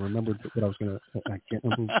I remembered what I was gonna. I can't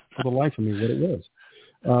remember for the life of me what it was.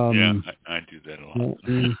 I do that a lot.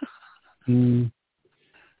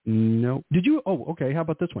 No. Did you? Oh, okay. How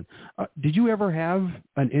about this one? Did you ever have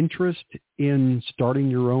an interest in starting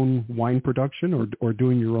your own wine production or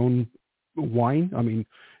doing your own wine? I mean,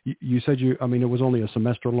 you said it was only a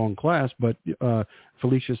semester-long class, but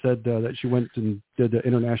Felicia said that she went and did the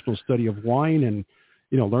international study of wine and,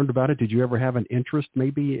 learned about it. Did you ever have an interest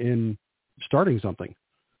maybe in starting something?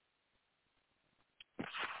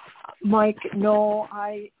 Mike, no,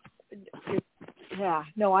 I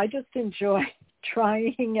just enjoy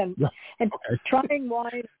trying and trying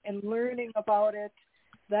wine and learning about it.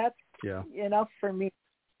 That's enough for me.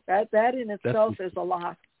 That in itself is a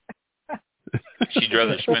lot. She'd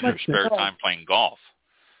rather spend her spare time playing golf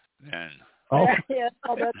than. That's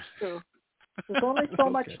true. There's only so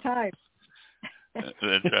much time.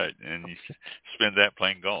 That's right, and you spend that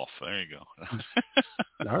playing golf. There you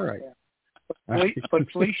go. All right.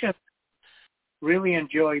 But Felicia really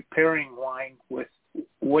enjoy pairing wine with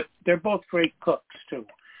what they're both great cooks too.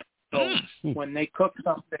 So when they cook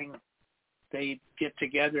something, they get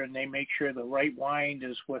together and they make sure the right wine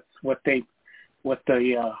is with what the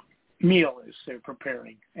meal is they're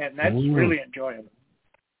preparing, and that's really enjoyable.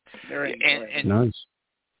 Very enjoyable. And nice.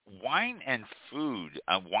 Wine and food.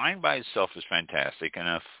 Wine by itself is fantastic, and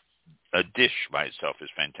a dish by itself is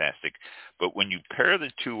fantastic. But when you pair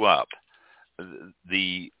the two up,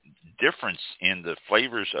 the difference in the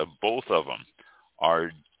flavors of both of them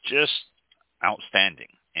are just outstanding.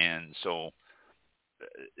 And so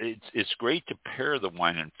it's great to pair the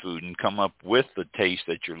wine and food and come up with the taste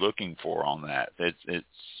that you're looking for on that. It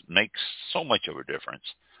makes so much of a difference.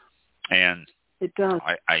 And it does.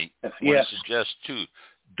 I want to suggest too,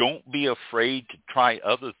 don't be afraid to try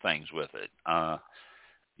other things with it.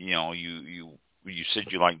 You said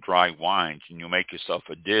you like dry wines, and you'll make yourself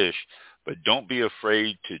a dish, but don't be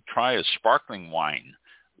afraid to try a sparkling wine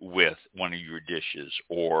with one of your dishes,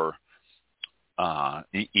 or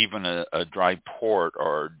even a dry port,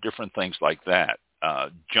 or different things like that.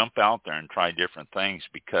 Jump out there and try different things,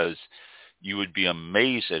 because you would be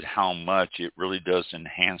amazed at how much it really does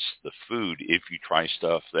enhance the food if you try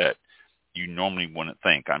stuff that you normally wouldn't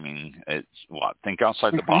think. I mean, think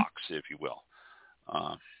outside the box, if you will.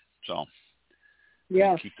 So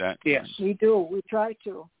yes, keep that. Yes, we do. We try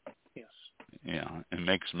to. yes. Yeah,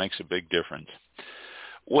 it makes a big difference.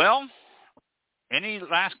 Well, any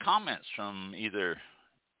last comments from either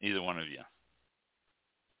one of you?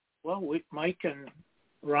 Well, Mike and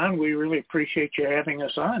Ron, we really appreciate you having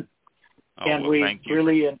us on. Oh, and well, we thank you.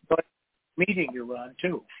 really enjoyed meeting you, Ron,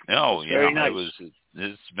 too. Oh, yeah, very nice.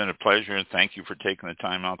 It's been a pleasure, and thank you for taking the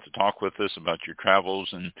time out to talk with us about your travels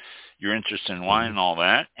and your interest in wine and all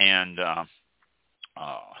that. And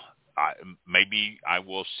maybe I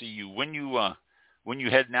will see you when you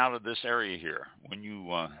heading out of this area here, when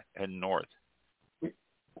you head north.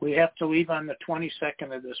 We have to leave on the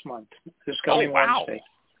 22nd of this month, this coming Wednesday.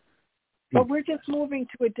 But we're just moving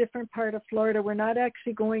to a different part of Florida. We're not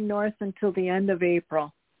actually going north until the end of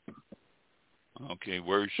April. Okay,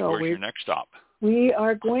 where's your next stop? We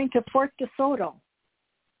are going to Fort DeSoto.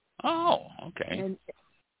 Oh, okay. And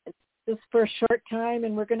it's just for a short time,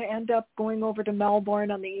 and we're going to end up going over to Melbourne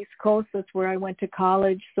on the East Coast. That's where I went to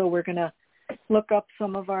college. So we're going to look up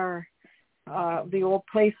some of our the old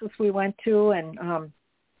places we went to, and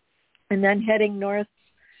then heading north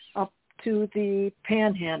up to the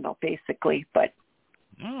Panhandle, basically. But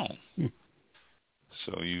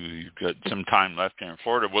so you've got some time left here in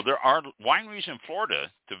Florida. Well, there are wineries in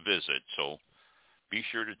Florida to visit, so be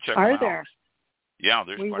sure to check them out. Are there? Yeah,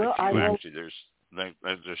 there's quite a few actually. There's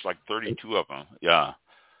like 32 of them. Yeah,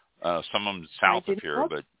 some of them south of here,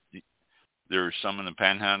 but there's some in the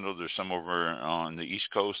Panhandle. There's some over on the East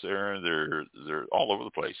Coast there. They're all over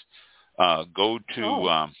the place. Go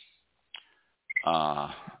to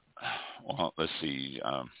well, let's see.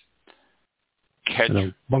 Catch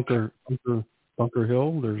Bunker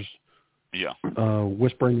Hill. There's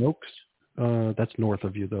Whispering Oaks. That's north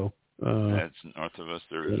of you, though. That's north of us.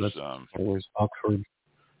 There's always Oxford.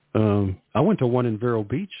 I went to one in Vero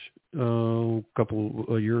Beach a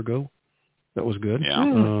year ago. That was good.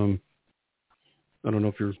 Yeah. I don't know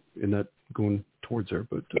if you're in that going towards there,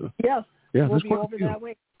 but yes, yeah, we'll be over that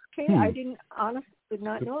way. Okay, I did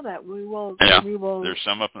not know that. We will. Yeah. There's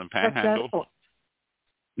some up in the Panhandle.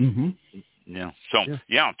 Mm-hmm. Yeah. So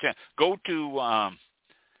go to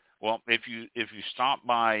well, if you stop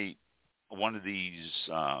by one of these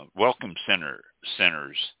welcome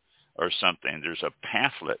centers or something, there's a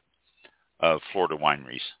pamphlet of Florida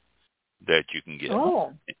wineries that you can get.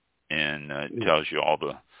 Oh. And it tells you all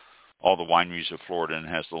the wineries of Florida and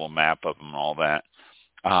has a little map of them and all that.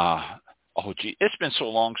 It's been so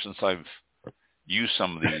long since I've used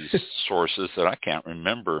some of these sources that I can't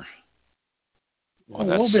remember. Well,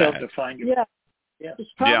 we'll be able to find you. Yeah.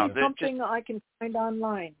 It's probably something I can find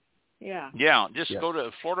online. Yeah. Yeah, just go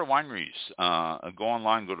to Florida Wineries. Go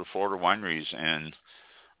online, go to Florida Wineries, and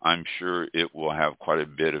I'm sure it will have quite a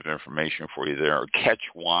bit of information for you there. Or Catch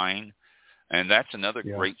Wine, and that's another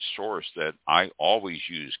great source that I always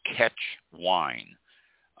use,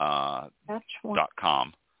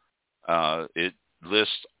 catchwine.com. It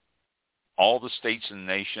lists all the states in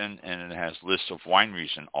the nation, and it has lists of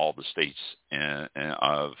wineries in all the states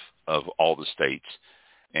of all the states.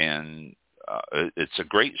 And it's a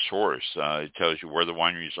great source. It tells you where the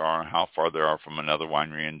wineries are, how far they are from another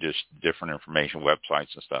winery, and just different information,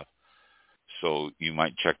 websites and stuff. So you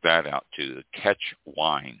might check that out too,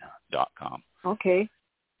 catchwine.com. Okay,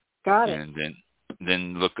 got it. And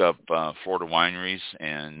then look up Florida wineries,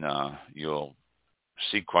 and you'll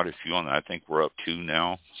see quite a few on that. I think we're up 2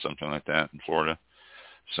 now, something like that in Florida.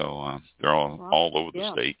 So they're all over the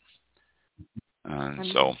state. And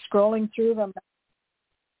I'm so scrolling through them.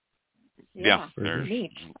 Yeah, there's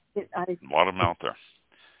a lot of them out there.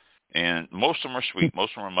 And most of them are sweet.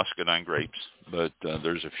 Most of them are muscadine grapes, but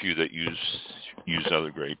there's a few that use other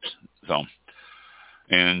grapes. So,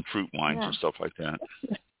 and fruit wines and stuff like that.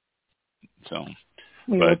 So,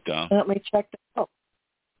 let me check them out.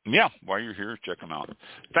 Yeah, while you're here, check them out.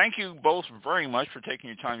 Thank you both very much for taking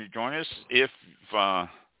your time to join us.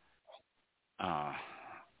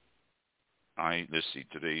 Let's see,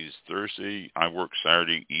 today's Thursday. I work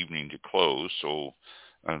Saturday evening to close, so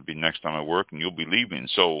that'll be next time I work, and you'll be leaving.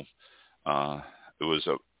 So it was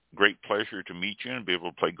a great pleasure to meet you and be able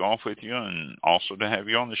to play golf with you, and also to have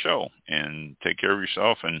you on the show. And take care of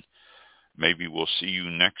yourself, and maybe we'll see you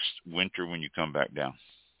next winter when you come back down.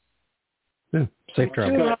 Yeah, safe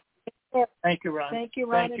travel. Thank you, Ron. Thank you,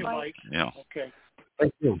 Ron. Thank you, Mike. Yeah. Okay.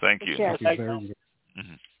 Thank you. Thank you. Thank you very much.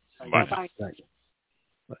 Mm-hmm. Bye. Bye.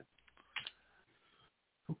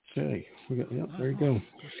 Okay, there you go.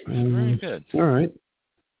 Very good. All right,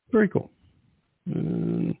 very cool.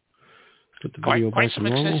 Put the video Quite back to some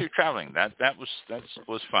normal. extensive traveling. That was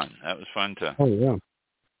fun. That was fun to. Oh yeah.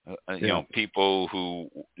 You know, people who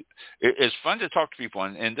it's fun to talk to people,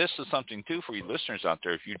 and this is something too for you listeners out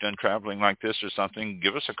there. If you've done traveling like this or something,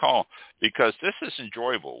 give us a call, because this is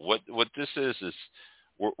enjoyable. What this is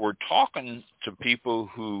we're talking to people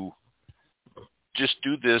who just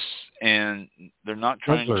do this, and they're not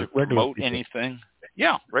trying to promote anything.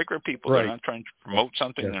 Yeah, regular people. Right. They're not trying to promote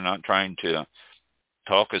something. Yeah. They're not trying to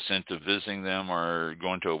talk us into visiting them or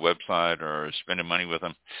going to a website or spending money with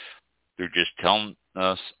them. They're just telling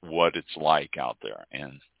us what it's like out there,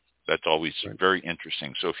 and that's always very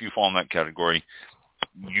interesting. So if you fall in that category,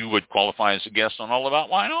 you would qualify as a guest on All About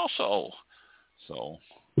Wine also. So,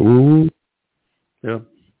 ooh, yeah,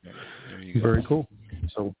 there you go. Very cool.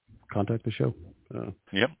 So contact the show.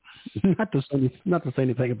 Yep. Not to say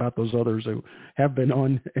anything about those others who have been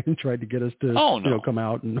on and tried to get us to come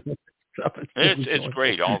out and stuff. It's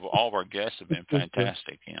great. All of our guests have been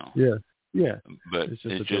fantastic. You know. Yeah. Yeah, but it's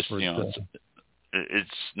just it's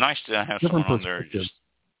nice to have someone on there. Just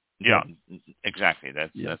exactly.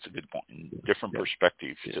 That's a good point. Different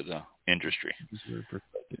perspective to the industry.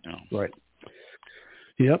 Right.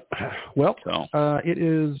 Yep. Well, it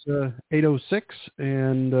is 8:06,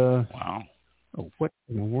 and wow. Oh, what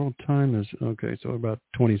in the world time is? Okay, so about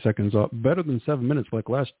 20 seconds off. Better than 7 minutes like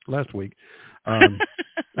last week.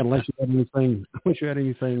 Unless you had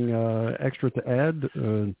anything extra to add.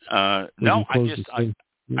 No,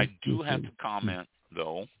 I do have to comment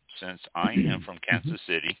though, since I am from Kansas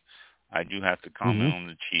City. I do have to comment on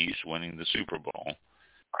the Chiefs winning the Super Bowl.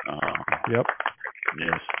 Yep.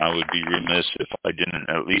 Yes, I would be remiss if I didn't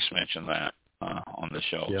at least mention that on the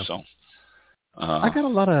show. Yeah. So I got a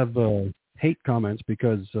lot of hate comments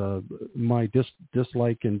because my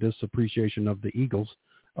dislike and disappreciation of the Eagles.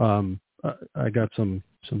 I got some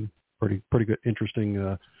pretty good,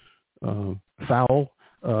 interesting foul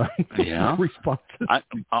responses.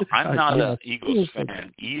 I'm not an Eagles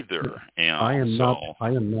fan either. You know, I am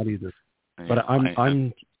not either. But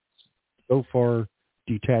I'm so far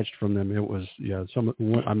detached from them. It was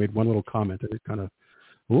I made one little comment that it kind of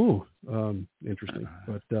interesting.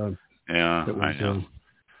 But it was, I know.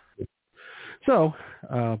 So,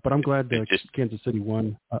 but I'm glad that Kansas City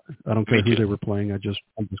won. I don't care who they were playing. I'm just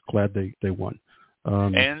glad they won.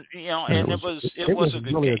 And it was a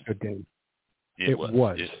good really game. A good game. It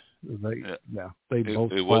was. They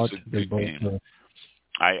both fought. They both.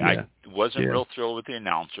 I wasn't real thrilled with the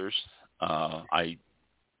announcers. A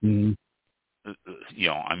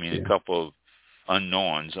couple of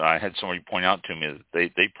unknowns. I had somebody point out to me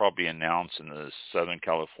that they probably announced in the Southern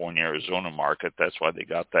California, Arizona market. That's why they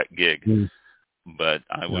got that gig. But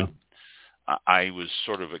I was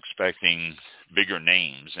sort of expecting bigger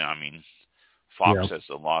names. I mean, Fox has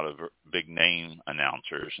a lot of big name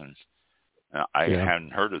announcers, and I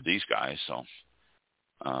hadn't heard of these guys, so.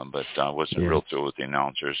 But I wasn't real thrilled with the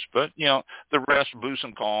announcers. But the rest blew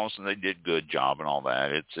some calls, and they did good job and all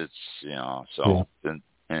that.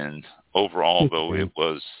 And overall though, it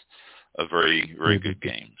was a very very good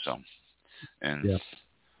game. So, and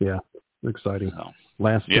exciting. So,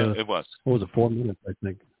 last it was. What was it? 4 minutes, I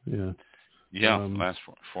think. Yeah. Last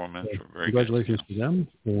 4 minutes were very congratulations good. to them,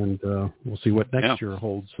 and we'll see what next year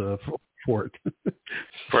holds for it.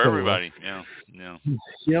 For everybody, yeah.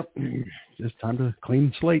 Yep. It's time to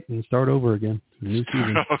clean slate and start over again. New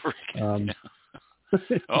season.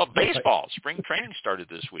 Baseball. Spring training started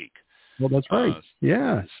this week. Well, that's right.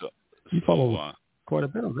 So you follow quite a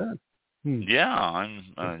bit of that. Yeah, I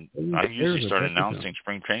usually start announcing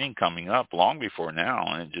spring training coming up long before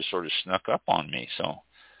now, and it just sort of snuck up on me. So,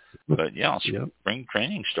 but spring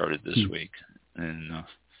training started this week, and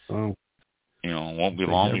it won't be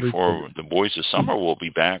long before the boys of summer will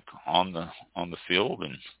be back on the field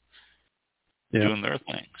and doing their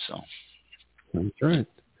thing. So that's right. It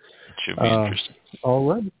should be interesting. All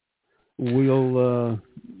right. We'll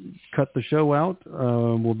cut the show out.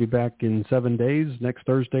 We'll be back in 7 days, next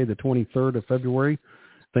Thursday, the 23rd of February.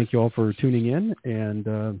 Thank you all for tuning in, and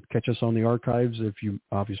catch us on the archives if you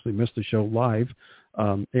obviously missed the show live.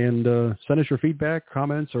 And send us your feedback,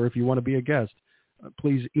 comments, or if you want to be a guest,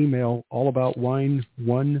 please email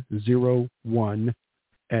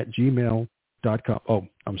allaboutwine101@gmail.com. Oh,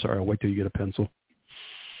 I'm sorry. I'll wait till you get a pencil.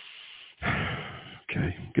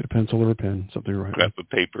 Okay. Get a pencil or a pen, something right. Grab a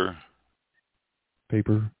paper.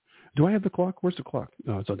 Do I have the clock? Where's the clock?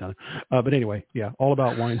 No, it's all down. But anyway,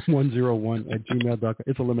 allaboutwine101@gmail.com.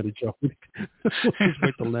 It's a limited show. We'll just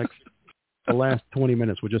wait till the last 20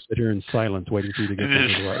 minutes. We'll just sit here in silence waiting for you to get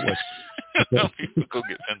something the right way. People go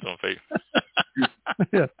get pencil and paper.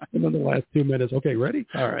 Yeah, and then the last 2 minutes. Okay, ready?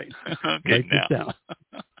 All right. Good Write now. this down.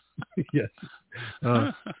 Yes.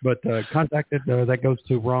 But contacted, that goes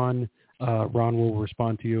to Ron. Ron will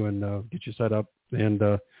respond to you and get you set up and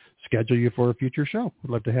schedule you for a future show.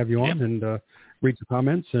 We'd love to have you on and read the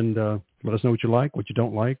comments and let us know what you like, what you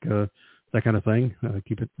don't like, that kind of thing.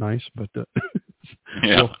 Keep it nice. But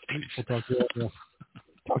we'll talk to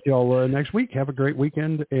you all next week. Have a great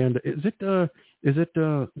weekend. And is it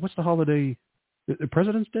what's the holiday?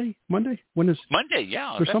 President's Day? Monday? When is Monday?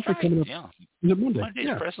 Yeah, there's that's something right. coming up. Yeah. Is it Monday? Monday's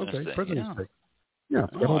President's Day. President's Day. Yeah, Oh,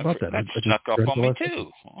 forgot all about that. That I just snuck up read on the me last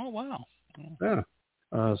too. Oh wow. Yeah.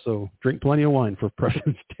 So drink plenty of wine for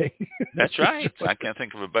President's Day. That's right. I can't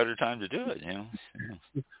think of a better time to do it.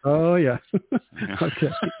 Oh yeah. Okay.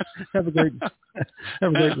 Have a great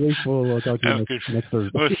week. We'll talk to you next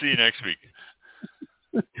Thursday. We'll see you next week.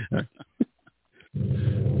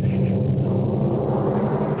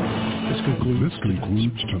 This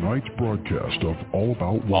concludes tonight's broadcast of All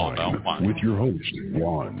About Wine with your host,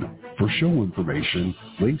 Juan. For show information,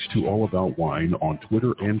 links to All About Wine on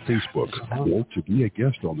Twitter and Facebook, or to be a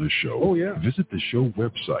guest on this show, visit the show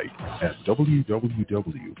website at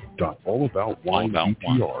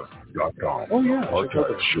www.allaboutwinebtr.com.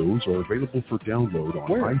 Archived shows are available for download on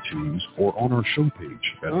iTunes or on our show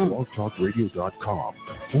page at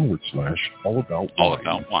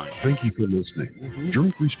blogtalkradio.com/allaboutwine. Thank you for listening.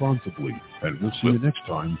 Drink responsibly, and we'll see you next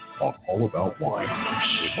time on All About Wine.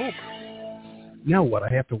 Now what? I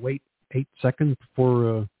have to wait 8 seconds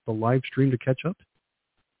for the live stream to catch up?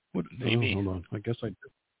 What? Maybe. Hold on. I guess I did.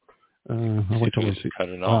 I'll wait till I see. Cut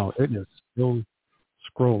it off. Wow, it is still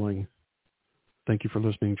scrolling. Thank you for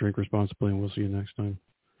listening. Drink responsibly, and we'll see you next time.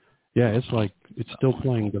 Yeah, it's still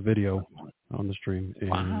playing the video on the stream. And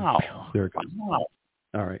there it goes. Wow.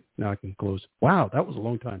 All right, now I can close. Wow, that was a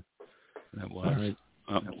long time. That was.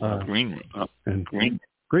 All right. Green room.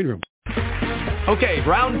 Green room. Okay,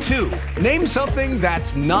 round 2. Name something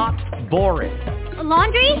that's not boring. A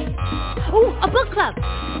laundry? Ooh, a book club.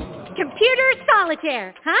 Computer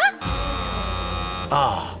solitaire, huh?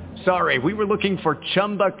 Ah, sorry, we were looking for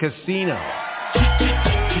Chumba Casino.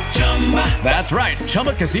 That's right,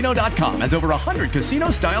 ChumbaCasino.com has over 100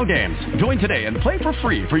 casino-style games. Join today and play for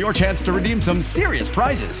free for your chance to redeem some serious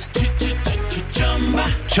prizes.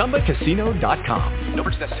 ChumbaCasino.com. No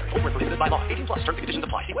purchase necessary. Void where prohibited by law. 18+ terms and conditions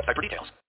apply. See website for details.